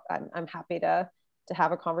reach out. I'm happy to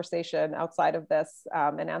have a conversation outside of this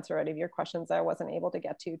and answer any of your questions that I wasn't able to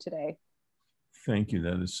get to today. Thank you.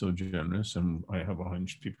 That is so generous. And I have a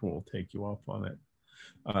hunch people will take you up on it.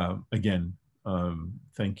 Again,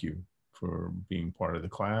 thank you for being part of the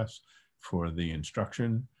class, for the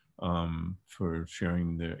instruction, for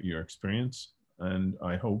sharing your experience. And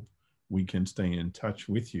I hope we can stay in touch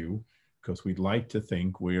with you, because we'd like to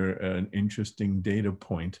think we're an interesting data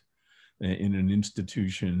point in an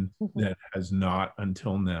institution that has not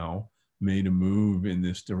until now made a move in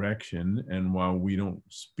this direction. And while we don't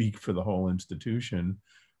speak for the whole institution,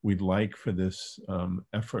 we'd like for this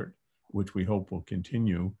effort, which we hope will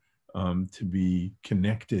continue, to be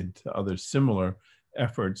connected to other similar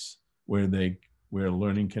efforts where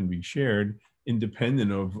learning can be shared,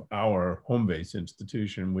 independent of our home-based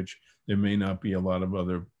institution, which there may not be a lot of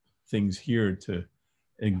other things here to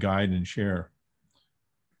guide and share.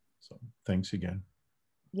 So thanks again.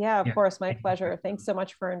 Yeah, of course, my pleasure. Thanks so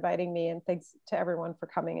much for inviting me, and thanks to everyone for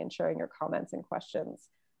coming and sharing your comments and questions.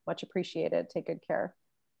 Much appreciated. Take good care.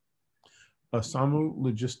 Samu,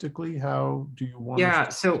 logistically, how do you want? Yeah,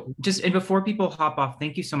 so just and before people hop off,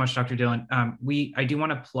 thank you so much, Dr. Dhillon. I do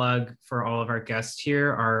want to plug for all of our guests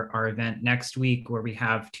here our event next week, where we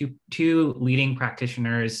have two leading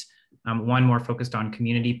practitioners, one more focused on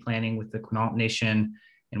community planning with the Quinault Nation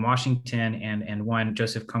in Washington, and one,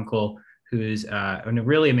 Joseph Kunkel, who's a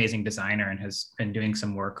really amazing designer and has been doing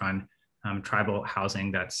some work on tribal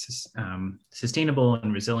housing that's sustainable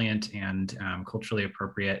and resilient and culturally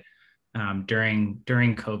appropriate during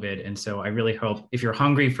COVID. And so I really hope, if you're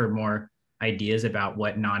hungry for more ideas about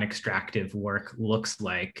what non-extractive work looks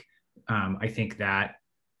like, I think that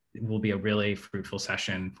will be a really fruitful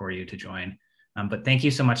session for you to join. But thank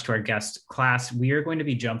you so much to our guest class. We are going to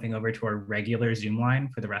be jumping over to our regular Zoom line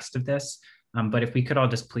for the rest of this. But if we could all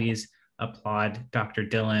just please applaud Dr.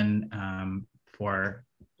 Dhillon for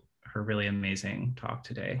her really amazing talk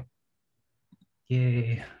today.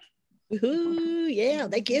 Yay. Woohoo, yeah,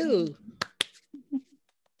 thank you.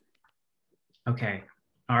 Okay,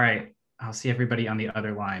 all right. I'll see everybody on the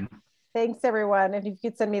other line. Thanks, everyone. If you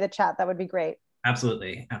could send me the chat, that would be great.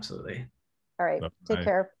 Absolutely, absolutely. All right, take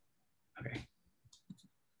care. Okay.